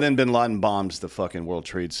 Because and then bin Laden bombs the fucking World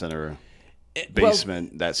Trade Center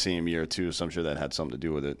basement that same year too, so I'm sure that had something to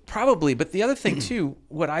do with it. Probably, but the other thing too,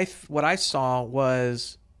 what I saw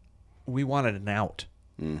was we wanted an out.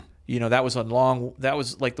 You know, that was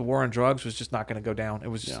like the war on drugs was just not going to go down. It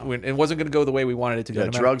was it wasn't going to go the way we wanted it to go. Yeah,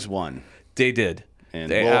 drugs won. They did.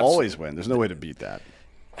 And they'll always win. There's no way to beat that.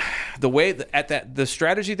 The way the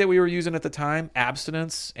strategy that we were using at the time,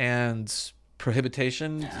 abstinence and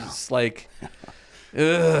prohibition, it's like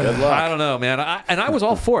I don't know, man. I was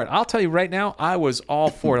all for it. I'll tell you right now, I was all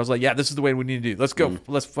for it. I was like, yeah, this is the way we need to do. Let's go.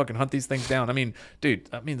 Let's fucking hunt these things down. I mean, dude,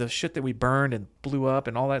 the shit that we burned and blew up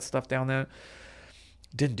and all that stuff down there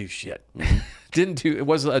didn't do shit. It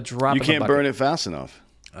was a drop. You can't burn it fast enough.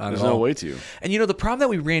 There's no way to. And the problem that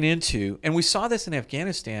we ran into, and we saw this in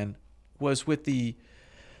Afghanistan, was with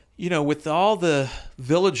with all the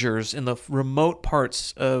villagers in the remote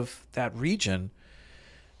parts of that region.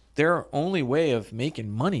 Their only way of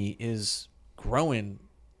making money is growing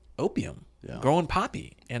opium, growing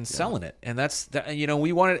poppy, and selling it. And that's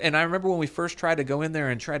we wanted. And I remember when we first tried to go in there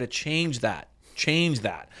and try to change that.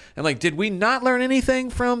 And like, did we not learn anything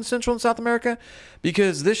from Central and South America?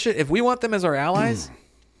 Because this shit, if we want them as our allies,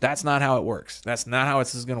 that's not how it works. That's not how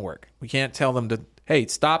this is going to work. We can't tell them to, hey,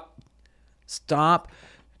 stop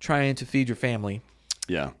trying to feed your family.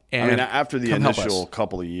 Yeah. And I mean, after the initial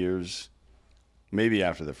couple of years, maybe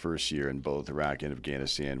after the first year in both Iraq and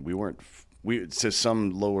Afghanistan, we to some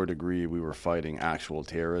lower degree, we were fighting actual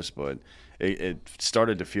terrorists, but it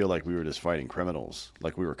started to feel like we were just fighting criminals,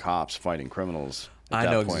 like we were cops fighting criminals. I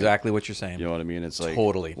know exactly what you're saying. You know what I mean? It's like,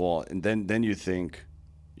 totally. Well, and then you think,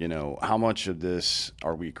 how much of this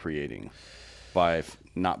are we creating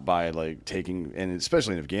not by like taking, and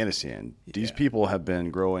especially in Afghanistan, these people have been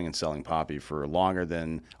growing and selling poppy for longer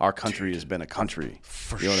than our country has been a country.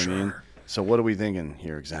 You know what I mean? So what are we thinking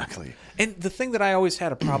here exactly? And the thing that I always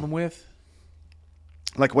had a problem with,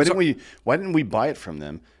 like, why didn't we buy it from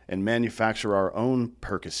them and manufacture our own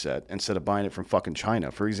Percocet instead of buying it from fucking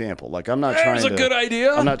China, for example? Like, There's a good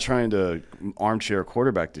idea. I'm not trying to armchair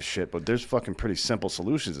quarterback this shit, but there's fucking pretty simple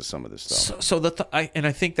solutions to some of this stuff. I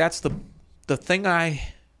think that's the thing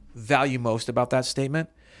I value most about that statement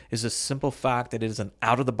is the simple fact that it is an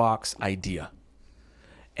out of the box idea.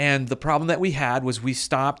 And the problem that we had was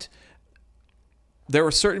there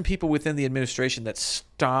were certain people within the administration that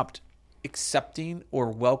stopped accepting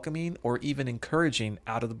or welcoming or even encouraging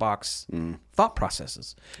out-of-the-box thought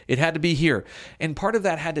processes. It had to be here. And part of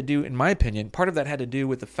that had to do, in my opinion,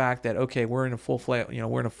 with the fact that, okay, we're in a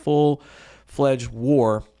full-fledged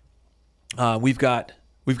war. We've got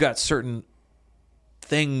certain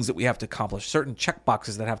things that we have to accomplish, certain check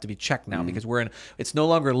boxes that have to be checked now because it's no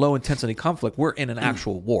longer low-intensity conflict. We're in an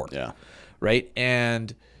actual war. Yeah. Right?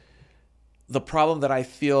 And the problem that I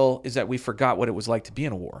feel is that we forgot what it was like to be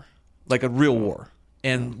in a war. Like a real war.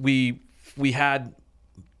 And we had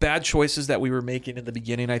bad choices that we were making in the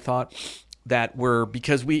beginning, I thought, that were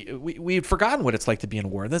because we had forgotten what it's like to be in a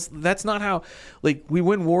war. That's not how, like, we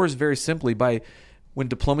win wars very simply by, when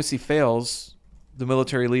diplomacy fails, the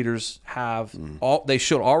military leaders they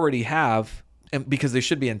should already have, and because they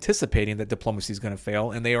should be anticipating that diplomacy is going to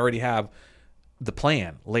fail, and they already have the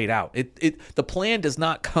plan laid out. The plan does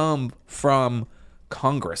not come from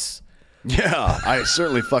Congress. Yeah, I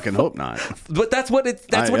certainly fucking hope not. But that's what it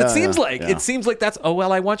seems like. Yeah. It seems like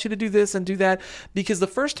I want you to do this and do that. Because the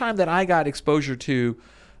first time that I got exposure to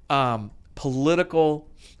political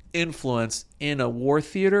influence in a war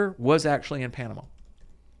theater was actually in Panama.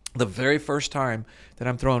 The very first time that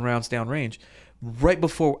I'm throwing rounds downrange, right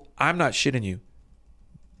before, I'm not shitting you,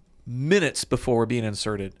 minutes before we're being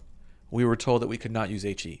inserted, we were told that we could not use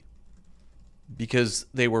HE because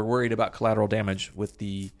they were worried about collateral damage with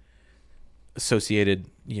the associated,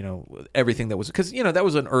 everything that was, because, that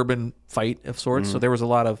was an urban fight of sorts. So there was a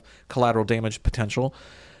lot of collateral damage potential.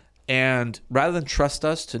 And rather than trust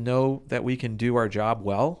us to know that we can do our job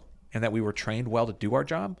well and that we were trained well to do our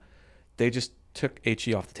job, they just took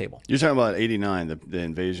HE off the table. You're talking about 89, the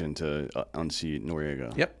invasion to unseat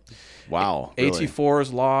Noriega. Yep. Wow. Really?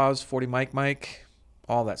 AT4s, laws, 40 Mike,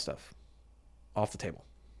 all that stuff off the table.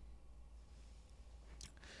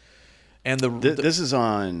 And this is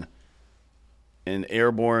on an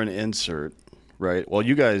airborne insert, right? Well,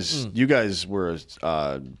 you guys were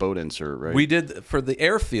a boat insert, right? We did for the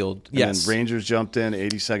airfield. And Yes. then Rangers jumped in,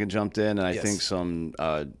 82nd jumped in, and I Yes. think some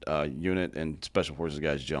unit and Special Forces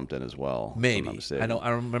guys jumped in as well. if I'm not Maybe mistaken. I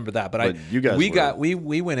don't remember that, But you guys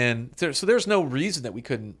we went in. So there's no reason that we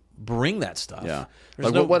couldn't bring that stuff. Yeah.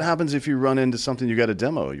 There's Like, what happens if you run into something you got to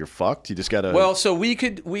demo? You're fucked. You just got to. Well, so we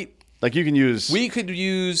could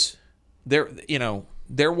use there. You know,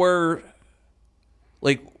 there were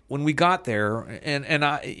like when we got there, and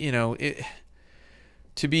I, you know, it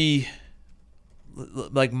to be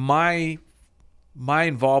like my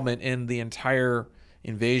involvement in the entire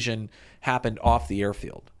invasion happened off the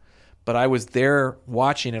airfield, but I was there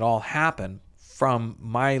watching it all happen from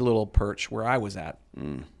my little perch where I was at.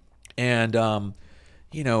 And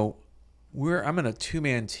you know, I'm in a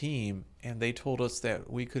 2-man team, and they told us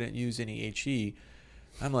that we couldn't use any HE.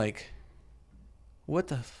 I'm like,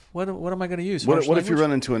 what am I going to use? What if you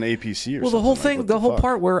run into an APC or something? Well, the whole like, thing, what the whole fuck?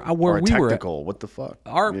 part where Or a we were at, technical, what the fuck?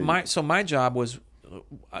 my job was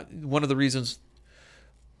one of the reasons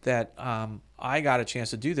that I got a chance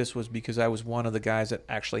to do this was because I was one of the guys that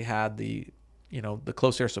actually had the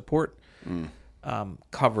close air support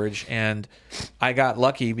coverage, and I got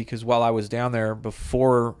lucky because while I was down there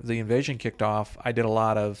before the invasion kicked off, I did a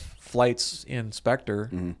lot of flights in Spectre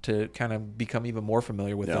to kind of become even more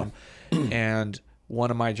familiar with them, and one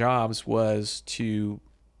of my jobs was to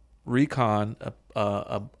recon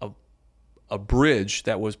a bridge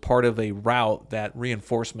that was part of a route that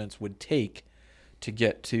reinforcements would take to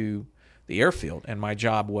get to the airfield, and my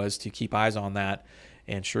job was to keep eyes on that.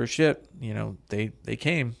 And sure as shit, you know, they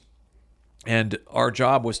came, and our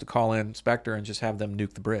job was to call in Spectre and just have them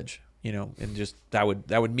nuke the bridge, you know, and just that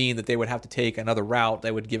would mean that they would have to take another route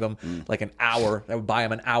that would give them like an hour, that would buy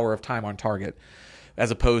them an hour of time on target, as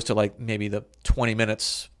opposed to like maybe the 20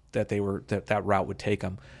 minutes that that route would take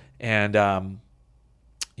them. And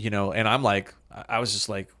you know, and I was just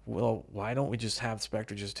like, well, why don't we just have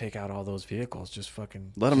Spectre just take out all those vehicles? Just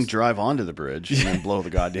fucking let them drive onto the bridge and then blow the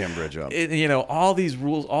goddamn bridge up. You know, all these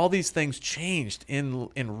rules, all these things changed in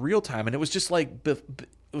real time, and it was just like it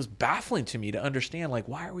was baffling to me to understand, like,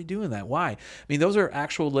 why are we doing that? Why? I mean, those are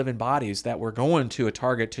actual living bodies that were going to a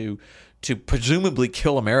target to presumably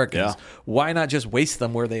kill Americans. Yeah. Why not just waste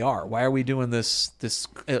them where they are? Why are we doing this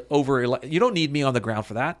over? You don't need me on the ground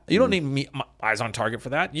for that. You don't need me eyes on target for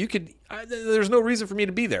that. There's no reason for me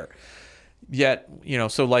to be there. Yet, you know,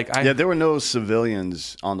 so like there were no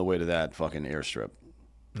civilians on the way to that fucking airstrip.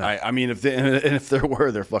 No. I mean, if there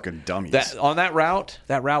were, they're fucking dummies. On that route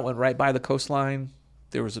went right by the coastline.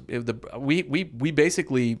 There was we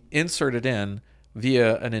basically inserted in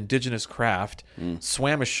via an indigenous craft,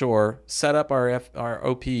 swam ashore, set up our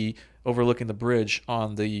OP overlooking the bridge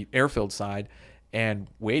on the airfield side, and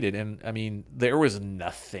waited. And I mean, there was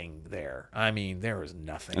nothing there. I mean, there was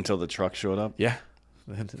nothing until the truck showed up. Yeah,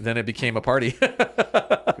 then it became a party.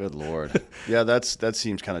 Good Lord. Yeah, that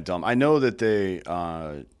seems kind of dumb. I know that the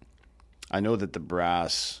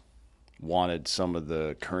brass wanted some of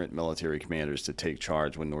the current military commanders to take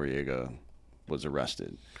charge when Noriega was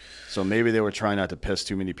arrested. So maybe they were trying not to piss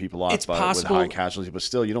too many people off with high casualties, but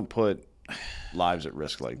still, you don't put lives at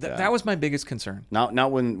risk like that. That was my biggest concern.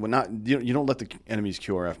 Not when you don't let the enemy's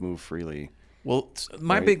QRF move freely. Well,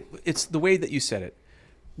 it's the way that you said it.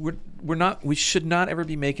 We should not ever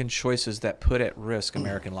be making choices that put at risk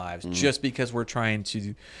American lives just because we're trying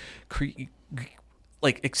to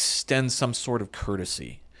extend some sort of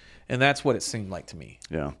courtesy. And that's what it seemed like to me.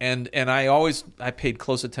 Yeah. And I paid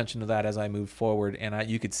close attention to that as I moved forward, and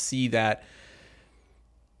you could see that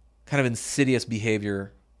kind of insidious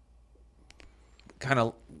behavior. Kind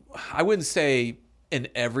of, I wouldn't say in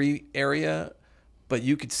every area, but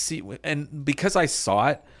you could see, and because I saw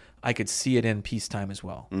it, I could see it in peacetime as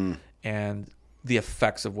well, and the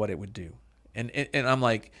effects of what it would do. And I'm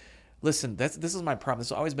like, listen, this is my problem. This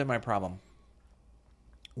has always been my problem.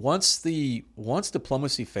 Once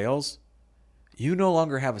diplomacy fails, you no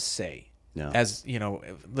longer have a say. Yeah. As you know,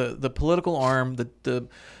 the political arm, the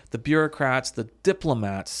bureaucrats, the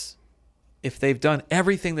diplomats, if they've done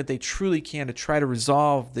everything that they truly can to try to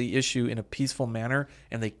resolve the issue in a peaceful manner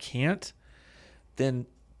and they can't, then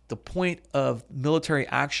the point of military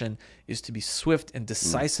action is to be swift and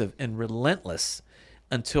decisive and relentless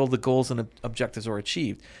until the goals and objectives are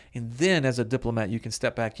achieved. And then as a diplomat, you can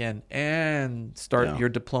step back in and start your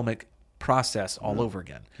diplomatic process all over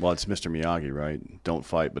again. Well, it's Mr. Miyagi, right? Don't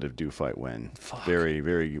fight, but if do fight, win. Fuck. Very,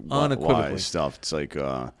 very Unequivocally. wise stuff. It's like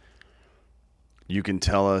you can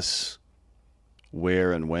tell us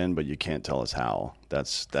where and when, but you can't tell us how.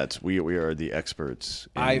 We are the experts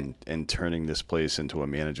in turning this place into a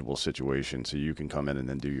manageable situation so you can come in and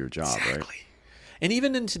then do your job, Exactly. right? And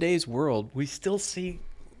even in today's world, we still see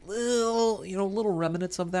little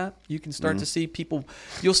remnants of that. You can start to see people.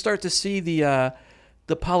 You'll start to see the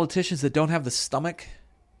politicians that don't have the stomach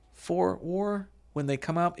for war when they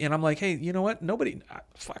come out. And I'm like, hey, you know what?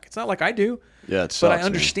 It's not like I do. Yeah, it sucks, but I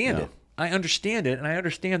understand man. it. I understand it, and I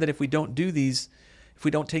understand that if we don't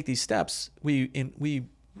take these steps, we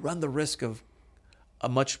run the risk of a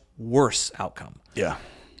much worse outcome. Yeah.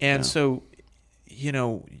 And so,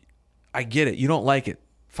 I get it. You don't like it.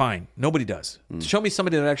 Fine. Nobody does. Show me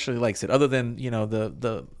somebody that actually likes it, other than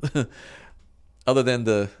the other than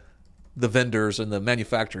the vendors and the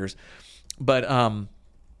manufacturers. But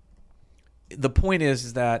the point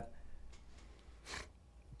is that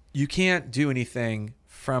you can't do anything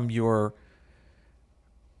from your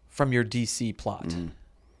DC plot,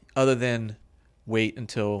 other than wait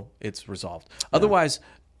until it's resolved. Yeah. Otherwise,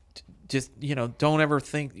 just don't ever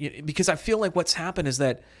think, because I feel like what's happened is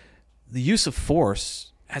that the use of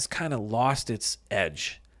force has kind of lost its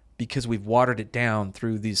edge because we've watered it down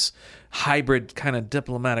through this hybrid kind of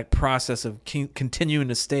diplomatic process of continuing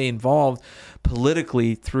to stay involved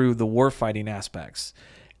politically through the warfighting aspects.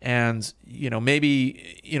 And,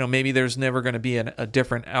 maybe there's never going to be a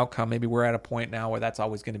different outcome. Maybe we're at a point now where that's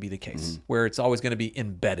always going to be the case, where it's always going to be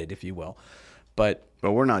embedded, if you will. But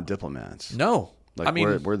we're not diplomats. No.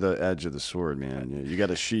 We're the edge of the sword, man. You got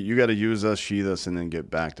to use us, sheath us, and then get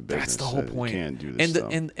back to business. That's the whole point. You can't do this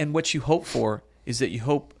stuff. And what you hope for is that you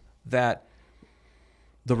hope that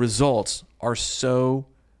the results are so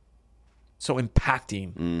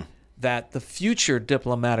impacting that the future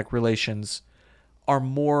diplomatic relations are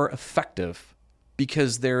more effective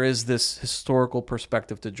because there is this historical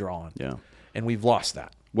perspective to draw on. Yeah. And we've lost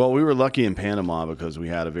that. Well, we were lucky in Panama because we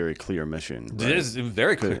had a very clear mission. Right? It is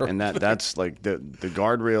very clear. And that's like the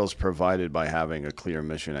guardrails provided by having a clear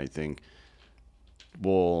mission, I think,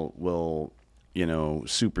 will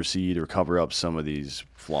supersede or cover up some of these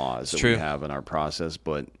flaws we have in our process.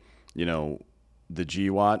 But, the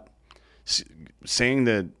GWAT, saying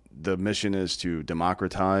that the mission is to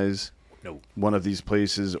democratize one of these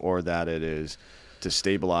places or that it is to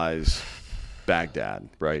stabilize Baghdad,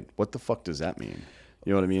 right? What the fuck does that mean?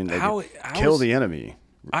 You know what I mean? Like, kill the enemy.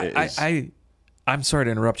 I'm sorry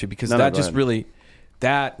to interrupt you because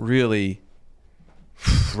that really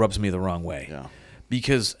rubs me the wrong way. Yeah.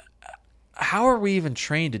 Because how are we even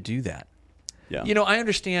trained to do that? Yeah. I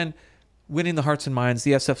understand winning the hearts and minds.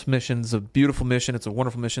 The SF's mission is a beautiful mission. It's a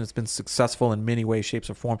wonderful mission. It's been successful in many ways, shapes,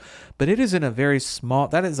 or form. But it is in a very small.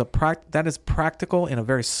 That is practical in a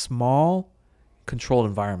very small, controlled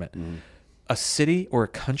environment. A city or a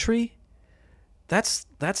country. That's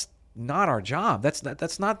not our job. That's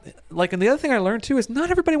not like. And the other thing I learned too is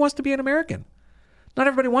not everybody wants to be an American. Not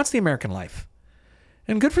everybody wants the American life,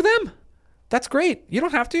 and good for them. That's great. You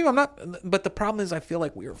don't have to. I'm not. But the problem is, I feel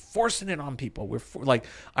like we are forcing it on people. Like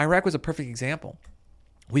Iraq was a perfect example.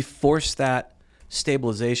 We forced that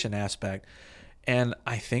stabilization aspect, and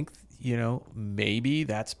I think maybe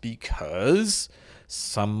that's because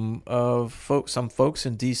some folks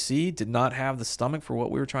in D.C. did not have the stomach for what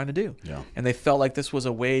we were trying to do. Yeah. And they felt like this was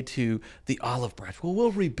a way to the olive branch. Well,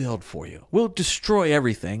 we'll rebuild for you. We'll destroy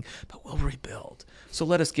everything, but we'll rebuild. So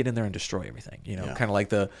let us get in there and destroy everything. Kind of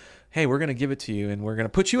like hey, we're going to give it to you and we're going to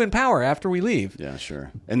put you in power after we leave. Yeah,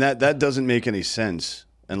 sure. And that doesn't make any sense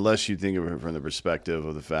unless you think of it from the perspective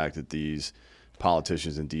of the fact that these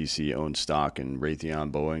politicians in D.C. own stock in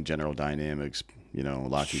Raytheon, Boeing, General Dynamics,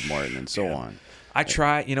 Lockheed Martin, and so on. I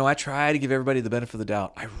try to give everybody the benefit of the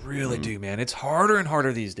doubt. I really do, man. It's harder and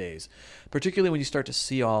harder these days, particularly when you start to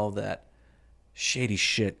see all of that shady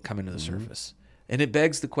shit come into the surface. And it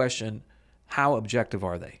begs the question, how objective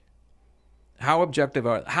are they? How objective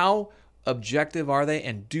are they,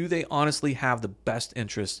 and do they honestly have the best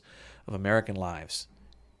interests of American lives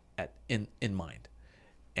in mind?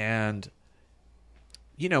 And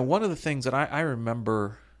one of the things that I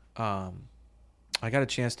remember, I got a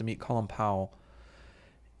chance to meet Colin Powell,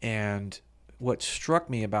 and what struck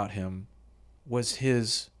me about him was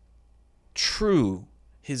his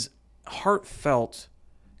heartfelt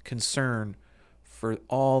concern for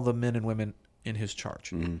all the men and women in his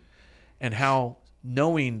charge. And how,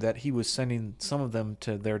 knowing that he was sending some of them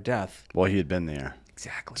to their death. Well, he had been there.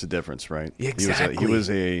 Exactly. It's a difference, right? Exactly. He was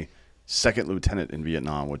a second lieutenant in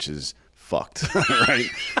Vietnam, which is fucked, right?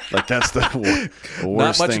 Like, that's the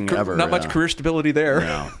worst thing ever. Not much career stability there.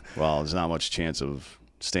 Yeah. Well, there's not much chance of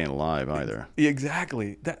staying alive either.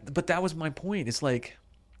 Exactly. But that was my point. It's like,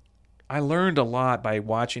 I learned a lot by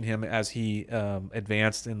watching him as he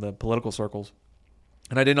advanced in the political circles.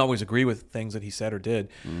 And I didn't always agree with things that he said or did.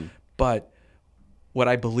 But what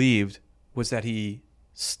I believed was that he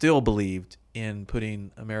still believed in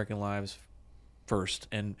putting American lives first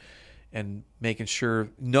and making sure,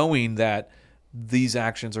 knowing that these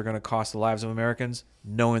actions are going to cost the lives of Americans,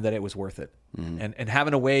 knowing that it was worth it, and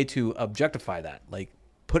having a way to objectify that, like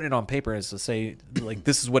putting it on paper as to say, like,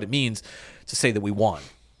 this is what it means to say that we won.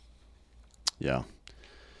 Yeah.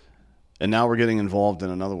 And now we're getting involved in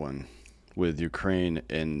another one with Ukraine,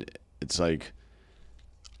 and it's like,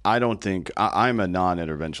 I don't think I'm a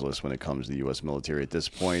non-interventionist when it comes to the U.S. military at this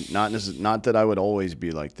point. Not that I would always be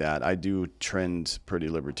like that. I do trend pretty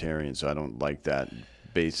libertarian, so I don't like that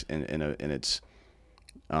base in its,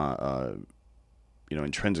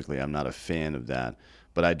 intrinsically, I'm not a fan of that.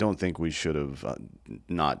 But I don't think we should have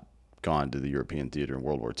not gone to the European theater in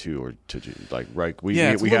World War II, or to like, right? We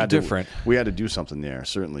had different. We had to do something there,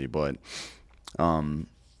 certainly, but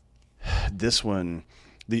this one.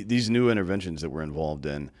 These new interventions that we're involved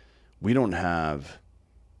in, we don't have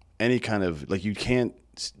any kind of, like, you can't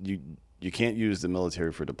use the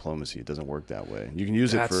military for diplomacy. It doesn't work that way. You can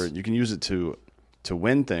use it to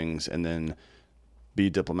win things and then be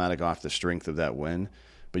diplomatic off the strength of that win,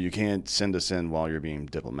 but you can't send us in while you're being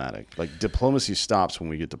diplomatic. Like, diplomacy stops when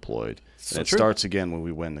we get deployed, and it starts again when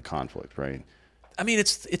we win the conflict, right? I mean,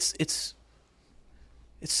 it's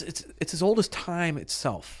as old as time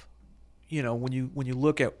itself. You know, when you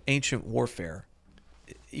look at ancient warfare,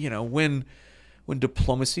 you know, when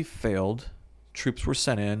diplomacy failed, troops were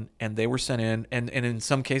sent in, and they were sent in, and in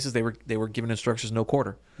some cases they were given instructions no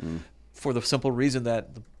quarter, for the simple reason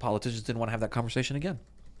that the politicians didn't want to have that conversation again.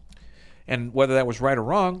 And whether that was right or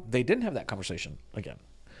wrong, they didn't have that conversation again.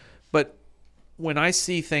 But when I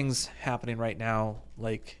see things happening right now,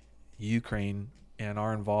 like Ukraine and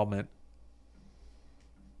our involvement,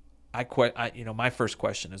 my first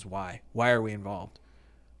question is why? Why are we involved?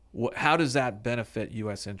 How does that benefit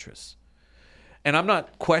U.S. interests? And I'm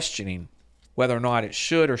not questioning whether or not it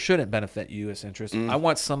should or shouldn't benefit U.S. interests. I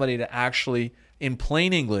want somebody to actually, in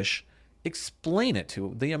plain English, explain it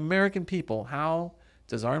to the American people. How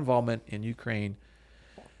does our involvement in Ukraine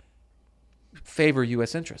favor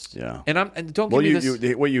U.S. interests? Yeah. And don't give me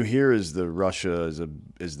this. What you hear is the Russia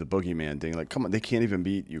is the boogeyman thing. Like, come on, they can't even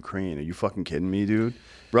beat Ukraine. Are you fucking kidding me, dude?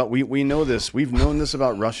 Bro, we know this. We've known this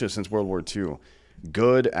about Russia since World War II.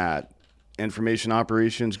 Good at information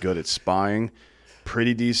operations, good at spying,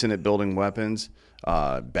 pretty decent at building weapons,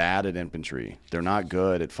 bad at infantry. They're not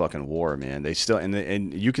good at fucking war, man. They still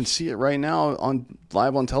and you can see it right now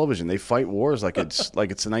live on television. They fight wars like it's the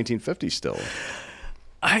 1950s still.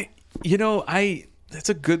 That's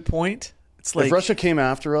a good point. It's like, if Russia came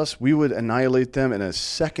after us, we would annihilate them in a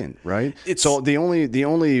second, right? So the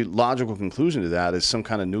only logical conclusion to that is some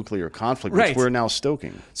kind of nuclear conflict, which we're now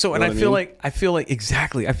stoking. So, and I feel like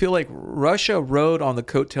exactly. I feel like Russia rode on the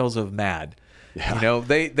coattails of MAD. Yeah. You know,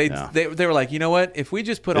 they were like, you know what? If we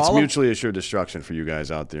just put it's mutually assured destruction for you guys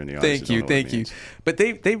out there in the audience. Thank you. But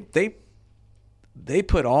they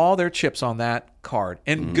put all their chips on that card,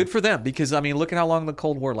 and good for them, because I mean, look at how long the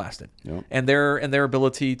Cold War lasted, and their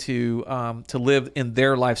ability to live in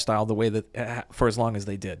their lifestyle the way that for as long as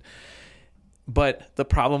they did. But the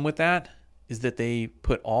problem with that is that they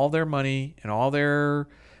put all their money and all their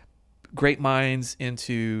great minds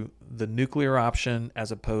into the nuclear option,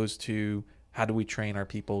 as opposed to how do we train our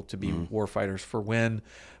people to be war fighters for when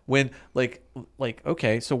like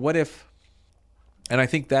okay, so what if? And I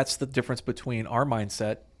think that's the difference between our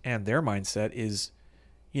mindset and their mindset is,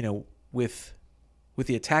 you know, with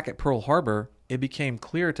the attack at Pearl Harbor, it became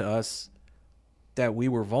clear to us that we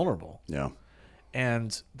were vulnerable. Yeah.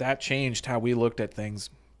 And that changed how we looked at things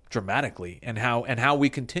dramatically, and how we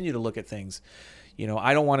continue to look at things. You know,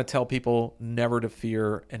 I don't want to tell people never to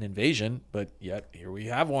fear an invasion, but yet here we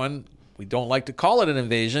have one. We don't like to call it an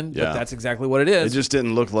invasion, but that's exactly what it is. It just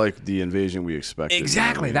didn't look like the invasion we expected.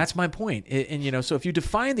 Exactly. That's my point. And, you know, so if you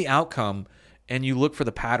define the outcome and you look for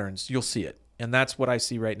the patterns, you'll see it. And that's what I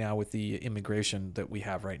see right now with the immigration that we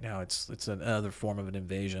have right now. It's another form of an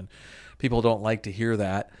invasion. People don't like to hear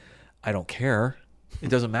that. I don't care. It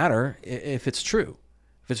doesn't matter if it's true.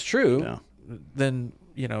 If it's true, then,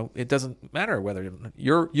 you know, it doesn't matter whether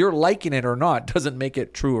you're liking it or not. Doesn't make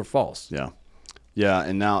it true or false. Yeah. Yeah.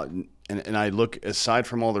 And now... And I look, aside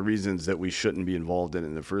from all the reasons that we shouldn't be involved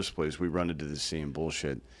in the first place, we run into the same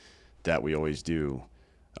bullshit that we always do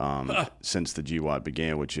since the GWAT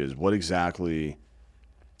began, which is what exactly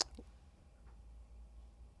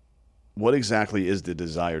is the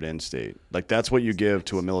desired end state? Like, that's what you give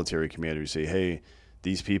to a military commander. You say, hey,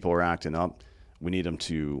 these people are acting up. We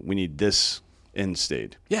need this end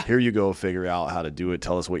state. Yeah. Here you go, figure out how to do it.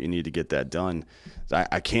 Tell us what you need to get that done.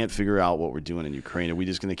 I can't figure out what we're doing in Ukraine. Are we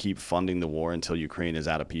just going to keep funding the war until Ukraine is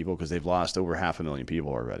out of people? Because they've lost over 500,000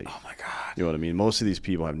 people already. Oh, my God. You know what I mean? Most of these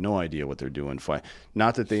people have no idea what they're doing.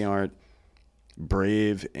 Not that they aren't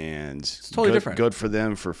brave and It's totally different. Good for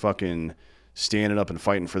them for fucking standing up and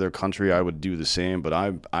fighting for their country. I would do the same, but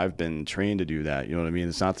I've been trained to do that. You know what I mean?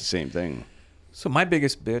 It's not the same thing. So my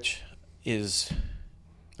biggest bitch is...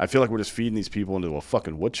 I feel like we're just feeding these people into a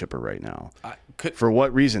fucking wood chipper right now. For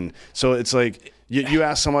what reason? So it's like you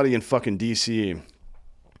ask somebody in fucking D.C.,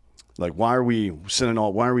 like, why are we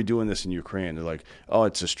doing this in Ukraine? They're like, oh,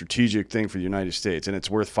 it's a strategic thing for the United States, and it's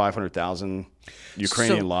worth 500,000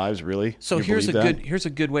 Ukrainian lives. Really? So you here's believe a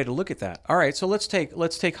good way to look at that. All right, so let's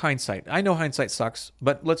take hindsight. I know hindsight sucks,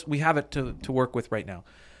 but we have it to work with right now.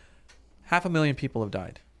 500,000 people have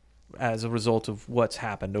died as a result of what's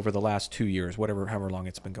happened over the last 2 years, however long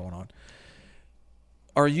it's been going on.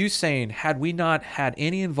 Are you saying, had we not had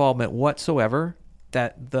any involvement whatsoever,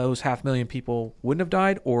 that those 500,000 people wouldn't have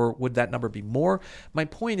died, or would that number be more? My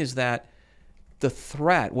point is that the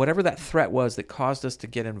threat, whatever that threat was that caused us to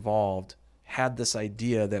get involved, had this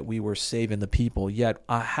idea that we were saving the people, yet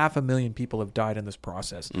 500,000 people have died in this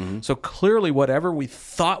process. Mm-hmm. So clearly whatever we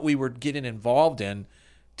thought we were getting involved in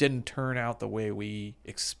didn't turn out the way we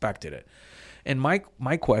expected it. And my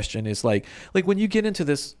question is like when you get into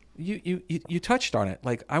this, you touched on it.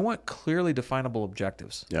 Like, I want clearly definable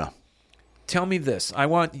objectives. Yeah. Tell me this. I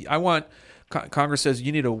want Congress says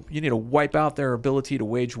you need to wipe out their ability to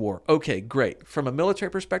wage war. Okay, great. From a military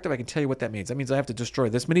perspective, I can tell you what that means. That means I have to destroy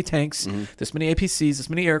this many tanks, this many APCs, this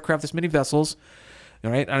many aircraft, this many vessels. All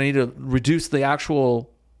right. I need to reduce the actual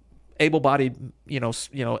able-bodied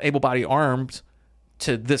arms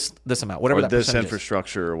to this amount, whatever or that this percentage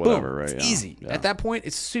infrastructure is. or whatever. Boom. Right? It's Yeah. easy. Yeah. At that point,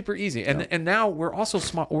 it's super easy. And now we're also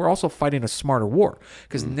fighting a smarter war,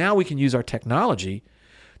 because now we can use our technology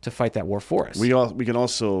to fight that war for us. We can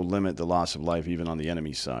also limit the loss of life even on the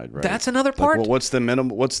enemy side, right? That's another part. Like, well, what's the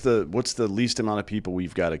minimum? What's the least amount of people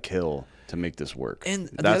we've got to kill to make this work? And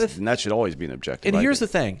that should always be an objective. And here's the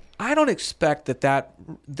thing: I don't expect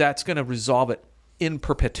that's going to resolve it in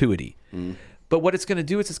perpetuity. But what it's going to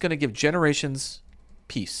do is it's going to give generations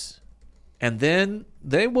peace, and then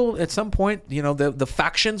they will at some point, the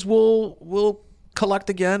factions will collect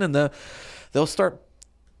again, and they'll start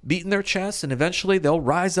beating their chests, and eventually they'll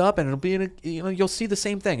rise up, and it'll be you'll see the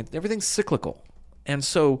same thing. Everything's cyclical. And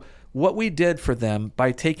so what we did for them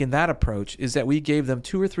by taking that approach is that we gave them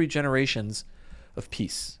 2 or 3 generations of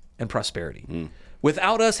peace and prosperity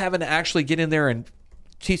without us having to actually get in there and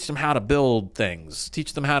teach them how to build things,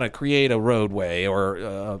 teach them how to create a roadway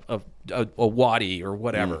or a wadi or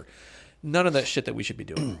whatever. None of that shit that we should be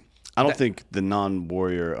doing. I don't think the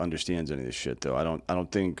non-warrior understands any of this shit, though. I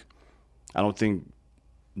don't think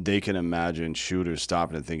they can imagine shooters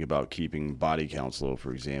stopping and think about keeping body counts low,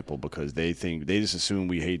 for example, because they just assume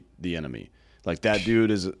we hate the enemy. Like, that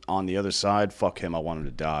dude is on the other side. Fuck him. I want him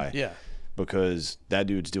to die. Yeah. Because that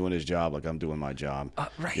dude's doing his job like I'm doing my job.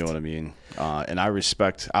 Right. You know what I mean? And I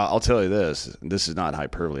respect, I'll tell you this is not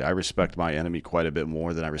hyperbole. I respect my enemy quite a bit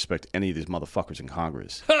more than I respect any of these motherfuckers in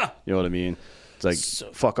Congress. You know what I mean? It's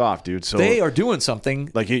like, fuck off, dude. So they are doing something.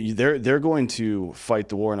 Like, they're going to fight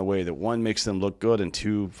the war in a way that, 1, makes them look good, and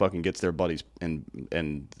 2, fucking gets their buddies and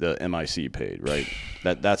the MIC paid, right?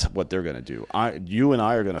 That's what they're going to do. You and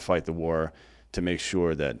I are going to fight the war to make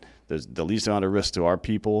sure that there's the least amount of risk to our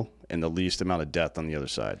people and the least amount of death on the other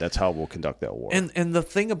side. That's how we'll conduct that war. And the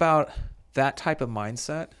thing about that type of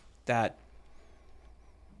mindset that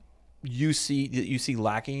you see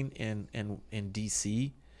lacking in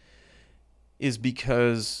DC is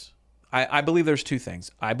because I believe there's 2 things.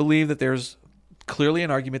 I believe that there's clearly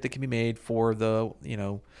an argument that can be made for the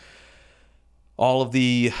all of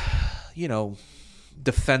the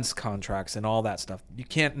defense contracts and all that stuff. You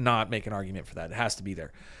can't not make an argument for that. It has to be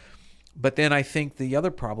there. But then I think the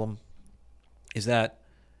other problem is that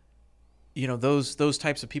those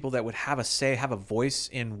types of people that would have a say, have a voice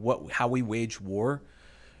in how we wage war,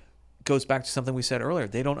 goes back to something we said earlier.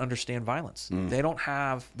 They don't understand violence. They don't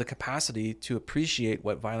have the capacity to appreciate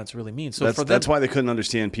what violence really means. So that's why they couldn't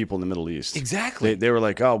understand people in the Middle East. Exactly. They were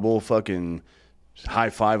like, oh, we'll fucking high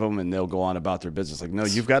five them and they'll go on about their business. Like, no,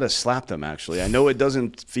 you've got to slap them, actually. I know it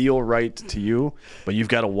doesn't feel right to you, but you've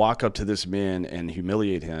got to walk up to this man and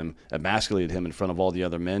humiliate him, emasculate him in front of all the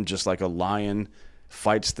other men, just like a lion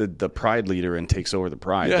fights the pride leader and takes over the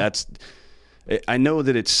pride. Yeah. I know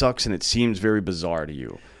that it sucks and it seems very bizarre to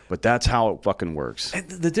you, but that's how it fucking works. And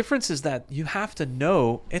the difference is that you have to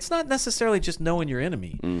know. It's not necessarily just knowing your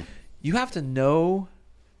enemy. You have to know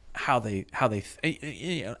how they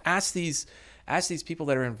ask Ask these people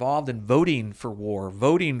that are involved in voting for war,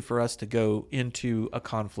 voting for us to go into a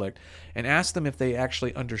conflict, and ask them if they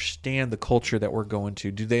actually understand the culture that we're going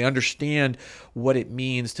to. Do they understand what it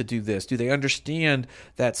means to do this? Do they understand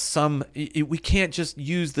that we can't just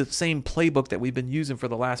use the same playbook that we've been using for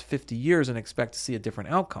the last 50 years and expect to see a different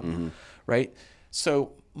outcome, right?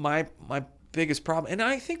 So my biggest problem, and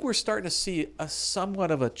I think we're starting to see a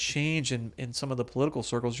somewhat of a change in some of the political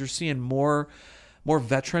circles. You're seeing more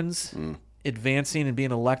veterans advancing and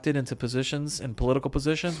being elected into positions and political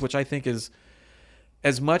positions, which I think is,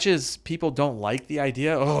 as much as people don't like the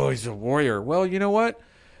idea, oh, he's a warrior. Well, you know what?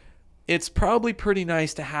 It's probably pretty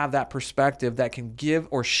nice to have that perspective that can give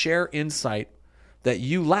or share insight that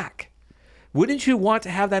you lack. Wouldn't you want to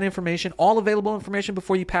have that information, all available information,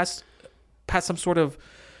 before you pass some sort of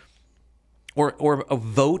or a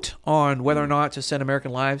vote on whether or not to send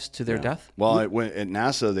American lives to their death? Well, at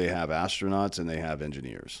NASA, they have astronauts and they have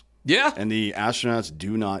engineers. Yeah. And the astronauts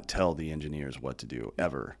do not tell the engineers what to do,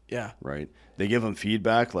 ever. Yeah. Right? They give them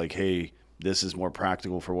feedback like, hey, this is more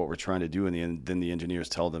practical for what we're trying to do, and then the engineers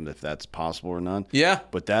tell them if that's possible or not. Yeah.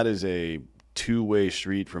 But that is a two-way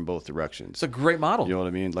street from both directions. It's a great model. You know what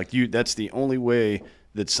I mean? Like, that's the only way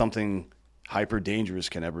that something hyper-dangerous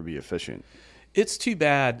can ever be efficient. It's too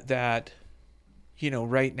bad that,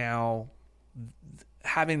 right now,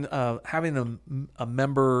 having a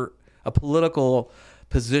member, a political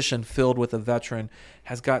position filled with a veteran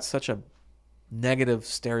has got such a negative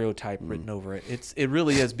stereotype written over it. It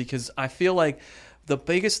really is, because I feel like the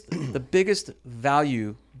biggest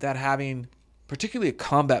value that having particularly a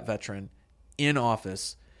combat veteran in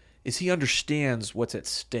office is he understands what's at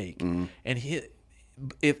stake. And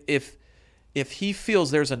if he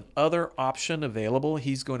feels there's an other option available,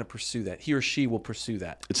 he's going to pursue that. He or she will pursue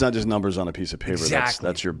that. It's not just numbers on a piece of paper. Exactly.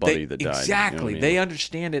 That's your buddy that died. Exactly. You know what I mean? They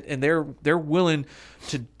understand it, and they're willing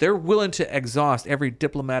to exhaust every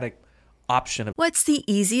diplomatic option. What's the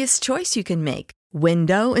easiest choice you can make?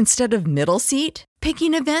 Window instead of middle seat?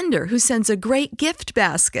 Picking a vendor who sends a great gift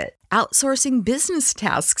basket? Outsourcing business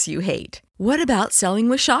tasks you hate? What about selling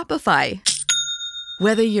with Shopify?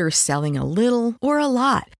 Whether you're selling a little or a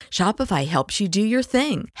lot, Shopify helps you do your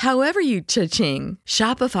thing, however you cha-ching.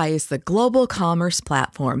 Shopify is the global commerce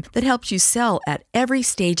platform that helps you sell at every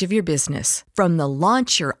stage of your business. From the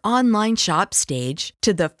launch your online shop stage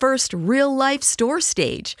to the first real-life store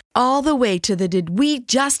stage, all the way to the did we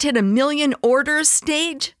just hit 1 million orders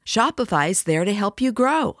stage. Shopify's there to help you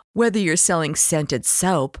grow. Whether you're selling scented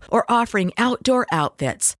soap or offering outdoor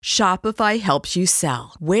outfits, Shopify helps you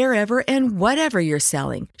sell. Wherever and whatever you're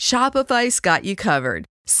selling, Shopify's got you covered.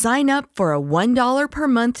 Sign up for a $1 per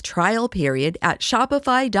month trial period at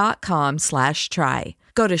shopify.com/try.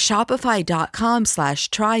 Go to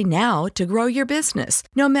shopify.com/try now to grow your business,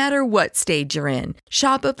 no matter what stage you're in.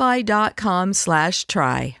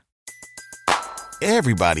 Shopify.com/try.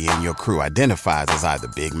 Everybody in your crew identifies as either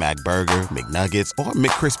Big Mac Burger, McNuggets, or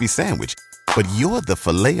McCrispy Sandwich. But you're the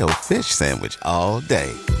Filet-O-Fish Sandwich all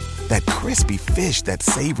day. That crispy fish, that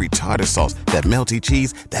savory tartar sauce, that melty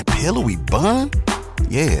cheese, that pillowy bun.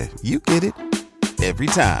 Yeah, you get it. Every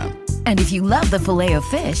time. And if you love the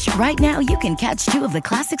Filet-O-Fish, right now you can catch two of the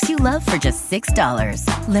classics you love for just $6.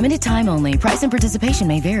 Limited time only. Price and participation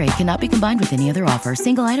may vary. Cannot be combined with any other offer.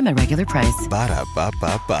 Single item at regular price.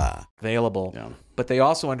 Ba-da-ba-ba-ba. Available. Yeah. But they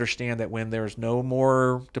also understand that when there's no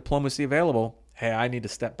more diplomacy available, hey, I need to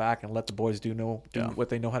step back and let the boys do what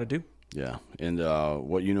they know how to do. Yeah. And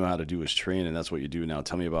what you know how to do is train, and that's what you do now.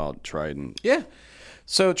 Tell me about Trident. Yeah.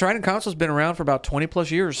 So Trident Council has been around for about 20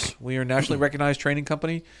 plus years. We are a nationally recognized training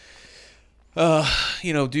company. The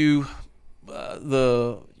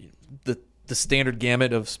standard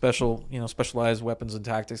gamut of specialized weapons and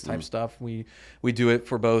tactics type stuff. We do it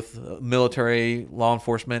for both military, law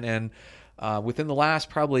enforcement, and within the last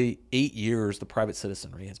probably 8 years, the private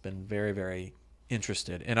citizenry has been very, very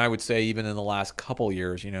interested. And I would say even in the last couple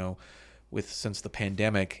years, since the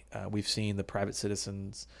pandemic, we've seen the private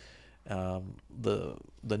citizens,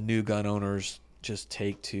 the new gun owners just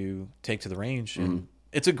take to the range, and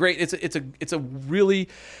it's a really,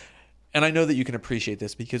 and I know that you can appreciate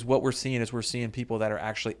this, because what we're seeing people that are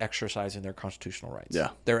actually exercising their constitutional rights. Yeah,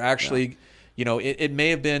 they're actually, it may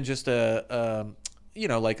have been just a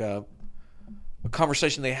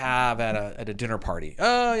conversation they have at a dinner party.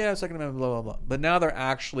 Oh yeah, Second Amendment, blah blah blah. But now they're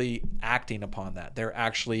actually acting upon that. They're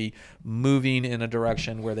actually moving in a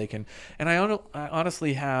direction where they can. And I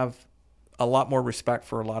honestly have a lot more respect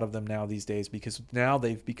for a lot of them now these days, because now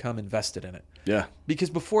they've become invested in it. Yeah. Because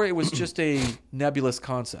before it was just a nebulous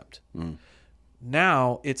concept.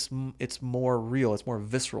 Now it's more real. It's more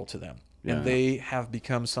visceral to them, and they have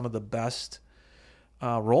become some of the best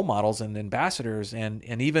role models and ambassadors and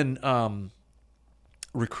even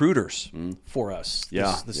recruiters for us.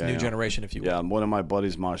 This new generation, if you will. Yeah, one of my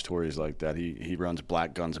buddies, Maj Tory, is like that. He runs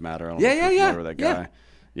Black Guns Matter. I don't know Yeah, if you're yeah, familiar with that yeah. guy.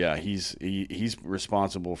 Yeah, he's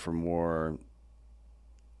responsible for more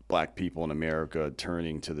Black people in America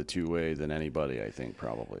turning to the two-way than anybody, I think,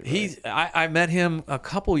 probably. Right? I met him a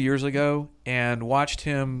couple years ago and watched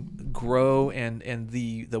him grow and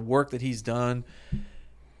the work that he's done,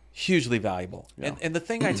 hugely valuable. Yeah. And the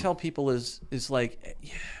thing I tell people is like,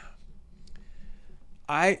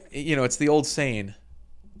 it's the old saying,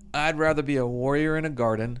 I'd rather be a warrior in a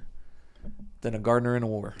garden than a gardener in a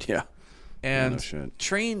war. Yeah. And no shit.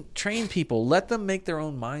 train people, let them make their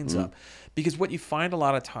own minds up, because what you find a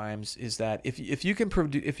lot of times is that if you can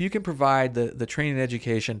provide the training and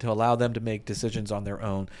education to allow them to make decisions on their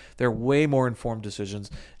own, they're way more informed decisions.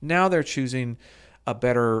 Now they're choosing a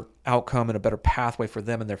better outcome and a better pathway for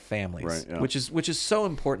them and their families, right, yeah. which is so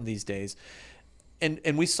important these days.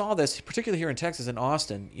 And we saw this particularly here in Texas, in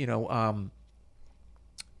Austin.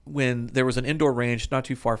 When there was an indoor range not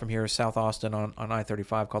too far from here, South Austin on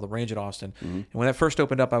I-35, called the Range at Austin. And when that first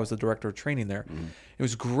opened up, I was the director of training there. It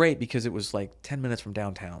was great because it was like 10 minutes from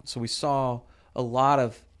downtown. So we saw a lot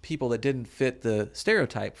of people that didn't fit the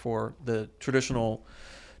stereotype for the traditional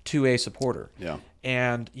 2A supporter. Yeah.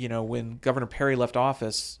 And, when Governor Perry left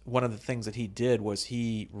office, one of the things that he did was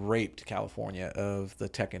he raped California of the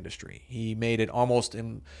tech industry. He made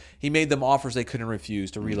them offers they couldn't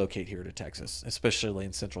refuse to relocate here to Texas, especially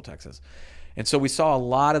in Central Texas. And so we saw a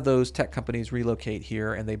lot of those tech companies relocate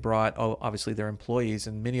here, and they brought, obviously, their employees,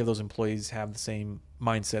 and many of those employees have the same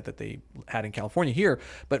mindset that they had in California here,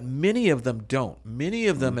 but many of them don't. Many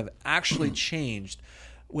of them have actually changed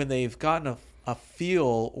when they've gotten a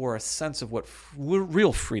feel or a sense of what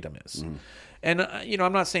real freedom is. And,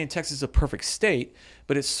 I'm not saying Texas is a perfect state,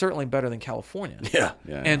 but it's certainly better than California. Yeah.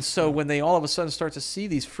 And so when they all of a sudden start to see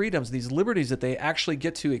these freedoms, these liberties that they actually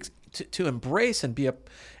get to embrace and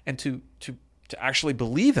to actually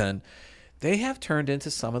believe in, they have turned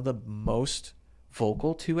into some of the most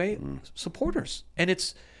vocal 2A supporters. And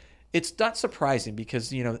it's not surprising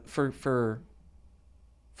because, for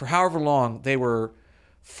however long they were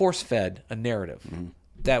force-fed a narrative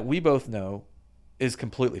that we both know is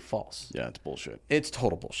completely false. Yeah, it's bullshit. It's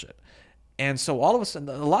total bullshit. And so all of a sudden,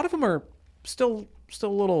 a lot of them are still a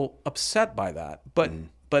little upset by that.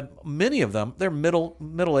 But many of them, they're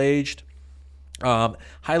middle-aged,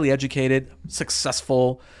 highly educated,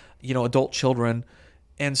 successful, adult children.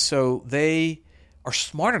 And so they are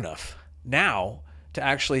smart enough now to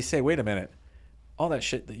actually say, wait a minute, all that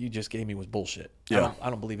shit that you just gave me was bullshit. Yeah.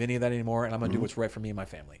 I don't believe any of that anymore, and I'm going to do what's right for me and my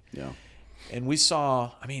family. Yeah. And we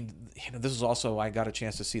saw, this is also, I got a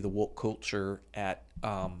chance to see the woke culture at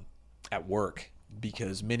work,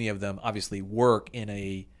 because many of them obviously work in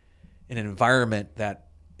an environment that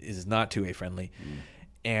is not 2A friendly.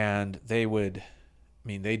 And they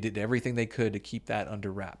did everything they could to keep that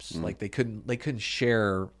under wraps. Like they couldn't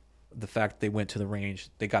share the fact they went to the range,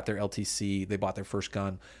 they got their LTC, they bought their first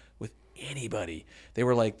gun with anybody. They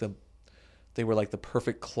were like the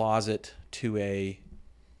perfect closet 2A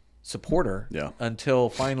supporter. Yeah. Until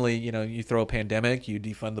finally, you throw a pandemic, you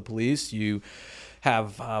defund the police, you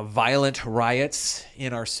have violent riots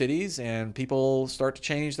in our cities, and people start to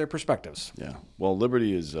change their perspectives. Yeah. Well,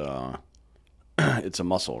 liberty is it's a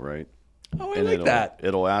muscle, right? Oh, I like that.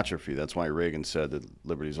 It'll atrophy. That's why Reagan said that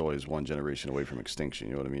liberty is always one generation away from extinction.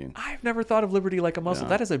 You know what I mean? I've never thought of liberty like a muscle. Yeah.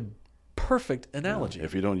 That is a perfect analogy.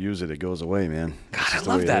 If you don't use it, it goes away, man. God, I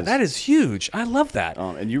love that. That is huge. I love that.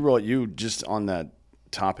 And you just on that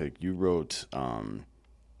topic, you wrote,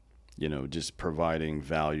 just providing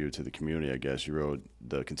value to the community, I guess. You wrote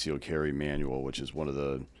the Concealed Carry Manual, which is one of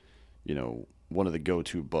the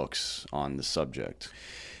go-to books on the subject.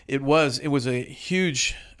 It was a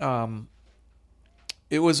huge,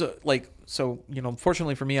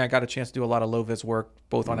 fortunately for me, I got a chance to do a lot of low-vis work,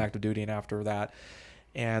 both on active duty and after that.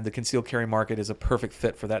 And the concealed carry market is a perfect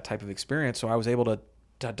fit for that type of experience. So I was able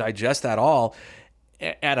to digest that all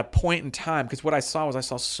at a point in time, because what I saw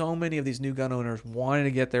so many of these new gun owners wanting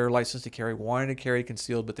to get their license to carry, wanting to carry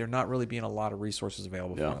concealed, but there not really being a lot of resources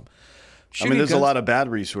available for them. There's a lot of bad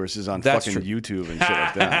resources on fucking YouTube and shit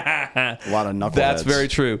like that. A lot of knuckleheads. That's very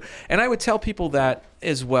true. And I would tell people that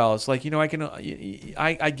as well. It's like,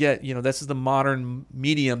 I get, this is the modern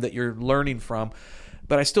medium that you're learning from,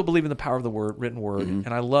 but I still believe in the power of the written word, and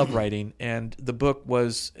I love writing. And the book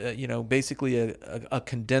was, basically a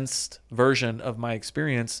condensed version of my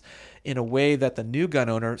experience in a way that the new gun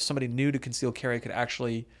owner, somebody new to concealed carry, could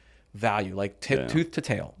actually value, like tooth to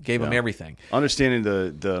tail, gave them everything. Understanding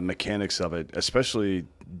the mechanics of it, especially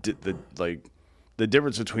the the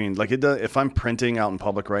difference between if I'm printing out in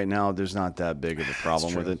public right now, there's not that big of a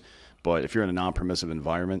problem with it. But if you're in a non-permissive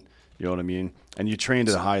environment, you know what I mean, and you train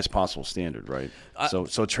to the highest possible standard, right?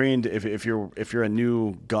 So trained. If you're a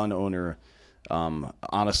new gun owner,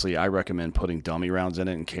 honestly, I recommend putting dummy rounds in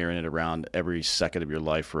it and carrying it around every second of your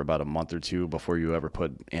life for about a month or two before you ever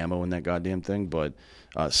put ammo in that goddamn thing. But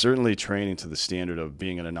certainly training to the standard of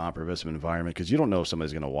being in a non-permissive environment, because you don't know if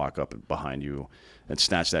somebody's going to walk up behind you and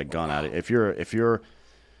snatch that gun out of you. If you're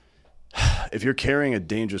carrying a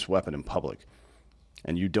dangerous weapon in public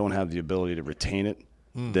and you don't have the ability to retain it,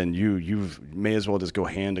 then you may as well just go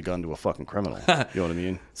hand a gun to a fucking criminal. You know what I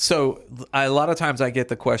mean? So a lot of times I get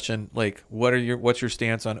the question, like, what's your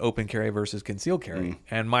stance on open carry versus concealed carry?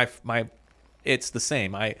 And my it's the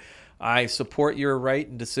same. I support your right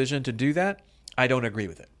and decision to do that. I don't agree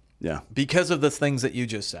with it. Yeah. Because of the things that you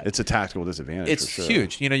just said. It's a tactical disadvantage. It's for sure.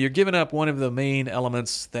 huge. You're giving up one of the main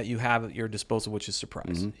elements that you have at your disposal, which is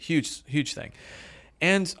surprise. Huge thing.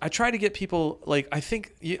 And I try to get people,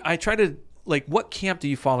 what camp do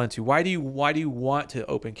you fall into? Why do you want to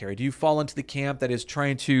open carry? Do you fall into the camp that is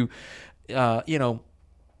trying to,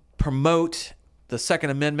 promote the Second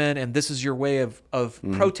Amendment, and this is your way of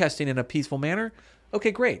protesting in a peaceful manner?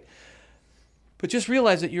 Okay, great. But just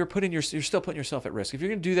realize that you're still putting yourself at risk. If you're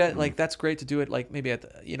going to do that, that's great to do it, maybe at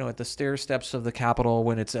the stair steps of the Capitol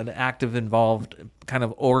when it's an active, involved kind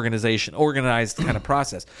of organized kind of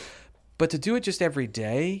process. But to do it just every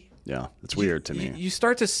day. Yeah, it's weird to me. You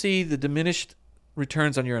start to see the diminished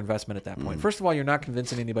returns on your investment at that point. First of all, you're not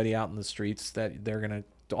convincing anybody out in the streets that they're going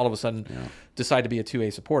to all of a sudden decide to be a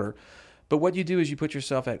 2A supporter. But what you do is you put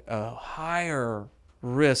yourself at a higher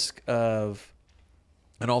risk of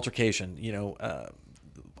an altercation.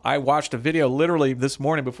 I watched a video literally this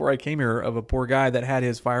morning before I came here of a poor guy that had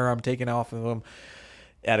his firearm taken off of him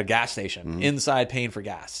at a gas station inside paying for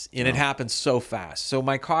gas. And it happens so fast. So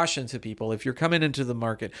my caution to people, if you're coming into the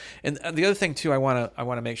market, and the other thing too, I want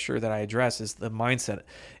to make sure that I address is the mindset.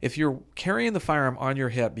 If you're carrying the firearm on your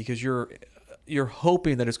hip because you're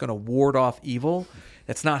hoping that it's going to ward off evil,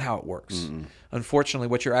 that's not how it works. Unfortunately,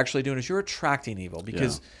 what you're actually doing is you're attracting evil,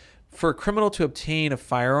 because for a criminal to obtain a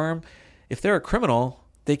firearm, if they're a criminal,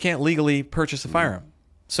 they can't legally purchase a firearm.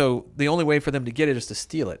 So the only way for them to get it is to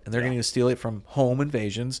steal it. And they're going to steal it from home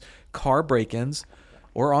invasions, car break-ins,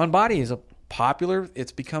 or on body.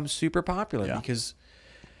 It's become super popular because,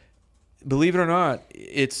 believe it or not,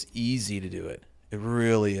 it's easy to do it. It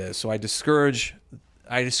really is. So I discourage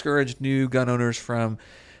new gun owners from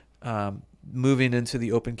moving into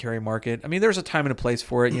the open carry market. I mean, there's a time and a place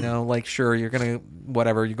for it, sure, you're going to,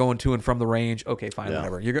 whatever, you're going to and from the range. Okay, fine,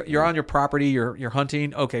 whatever. You're on your property, you're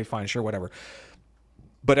hunting. Okay, fine, sure, whatever.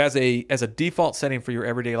 But as a default setting for your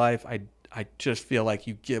everyday life, I just feel like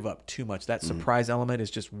you give up too much. That surprise element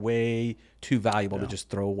is just way too valuable to just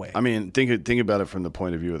throw away. I mean, think about it from the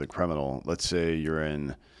point of view of the criminal. Let's say you're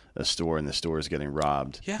in a store and the store is getting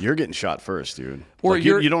robbed. Yeah. You're getting shot first, dude. Or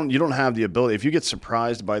you don't have the ability. If you get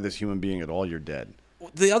surprised by this human being at all, you're dead.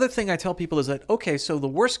 The other thing I tell people is that, okay, so the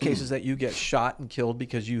worst case is that you get shot and killed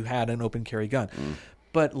because you had an open carry gun.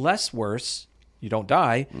 But less worse, you don't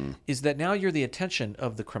die, is that now you're the attention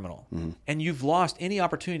of the criminal. And you've lost any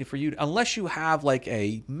opportunity for you, unless you have like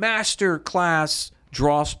a master class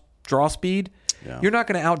draw speed, you're not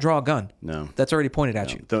going to outdraw a gun. No. That's already pointed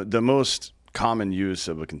at you. The most common use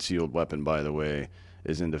of a concealed weapon, by the way,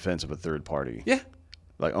 is in defense of a third party. Yeah.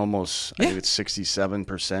 Like almost, I think it's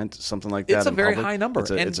 67%, something like that. It's a very high number.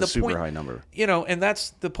 It's a super high number. And that's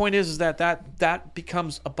the point is that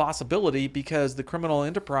becomes a possibility because the criminal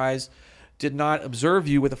enterprise did not observe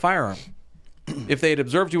you with a firearm. If they had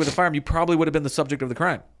observed you with a firearm, you probably would have been the subject of the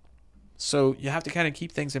crime. So you have to kind of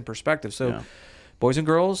keep things in perspective. So boys and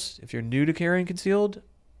girls, if you're new to carrying concealed,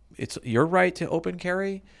 it's your right to open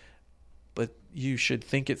carry, but you should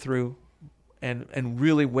think it through and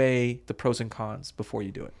really weigh the pros and cons before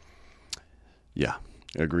you do it. Yeah,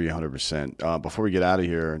 I agree 100%. Before we get out of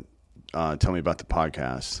here, tell me about the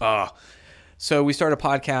podcast. So we started a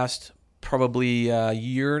podcast probably a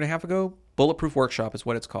year and a half ago. Bulletproof Workshop is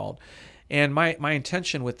what it's called. And my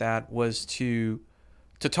intention with that was to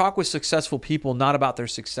talk with successful people, not about their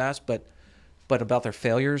success, but about their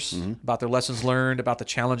failures, about their lessons learned, about the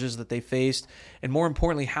challenges that they faced, and more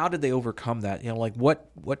importantly, how did they overcome that?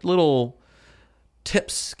 What little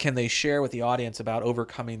tips can they share with the audience about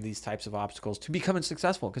overcoming these types of obstacles to becoming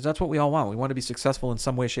successful? Because that's what we all want. We want to be successful in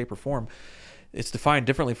some way, shape, or form. It's defined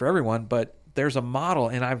differently for everyone, but there's a model,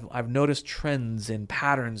 and I've noticed trends and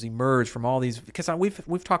patterns emerge from all these, because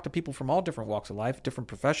we've talked to people from all different walks of life, different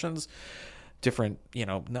professions, different,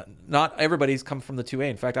 not everybody's come from the 2A.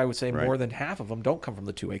 In fact, I would say Right. more than half of them don't come from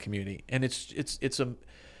the 2A community. And it's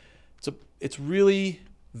really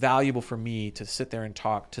valuable for me to sit there and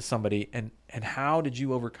talk to somebody and how did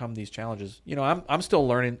you overcome these challenges? I'm still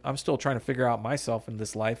learning. I'm still trying to figure out myself in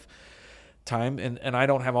this lifetime, and I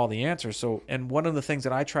don't have all the answers. So, and one of the things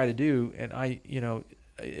that I try to do, and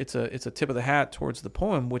it's a tip of the hat towards the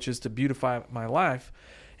poem, which is to beautify my life.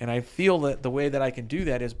 And I feel that the way that I can do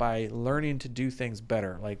that is by learning to do things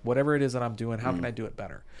better. Like whatever it is that I'm doing, how can I do it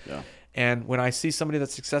better? Yeah. And when I see somebody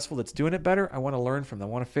that's successful, that's doing it better, I want to learn from them.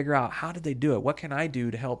 I want to figure out, how did they do it? What can I do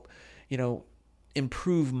to help,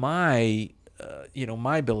 improve my,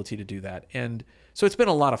 my ability to do that? And so it's been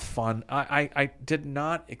a lot of fun. I did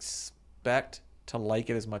not expect to like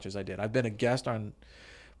it as much as I did. I've been a guest on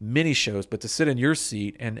many shows, but to sit in your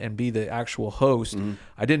seat and be the actual host,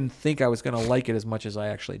 I didn't think I was going to like it as much as I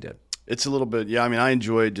actually did. It's a little bit, yeah. I mean, I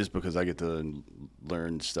enjoy it just because I get to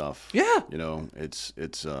learn stuff. Yeah.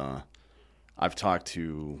 It's I've talked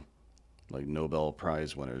to like Nobel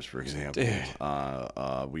Prize winners, for example.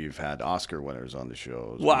 We've had Oscar winners on the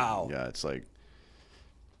shows. Wow. Yeah, it's like,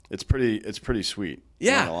 it's pretty sweet.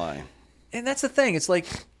 Yeah. Not gonna lie. And that's the thing. It's like,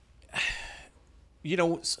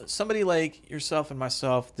 somebody like yourself and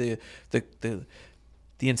myself, the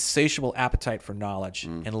insatiable appetite for knowledge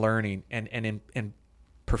and learning and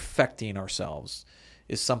perfecting ourselves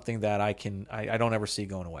is something that I don't ever see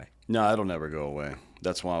going away. No, it'll never go away.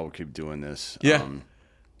 That's why we'll keep doing this. Yeah.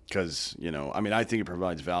 Because, I think it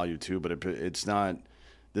provides value too, but it's not,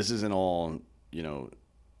 this isn't all,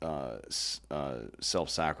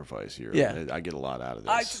 self-sacrifice here. Yeah. I get a lot out of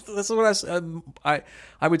this. That's what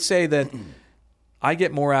I would say that I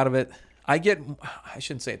get more out of it. I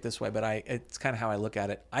shouldn't say it this way, but it's kind of how I look at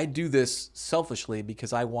it. I do this selfishly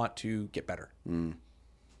because I want to get better.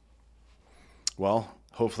 Well,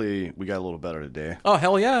 hopefully we got a little better today. Oh,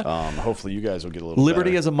 hell yeah. Hopefully you guys will get a little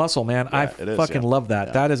Liberty better. as a muscle, man. Yeah, I fucking love that.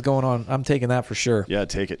 Yeah. That is going on. I'm taking that for sure. Yeah,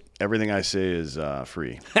 take it. Everything I say is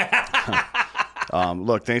free.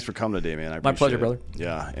 Look, thanks for coming today, man. I appreciate My pleasure, it. brother.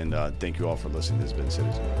 Yeah, and thank you all for listening. This has been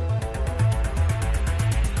Citizen.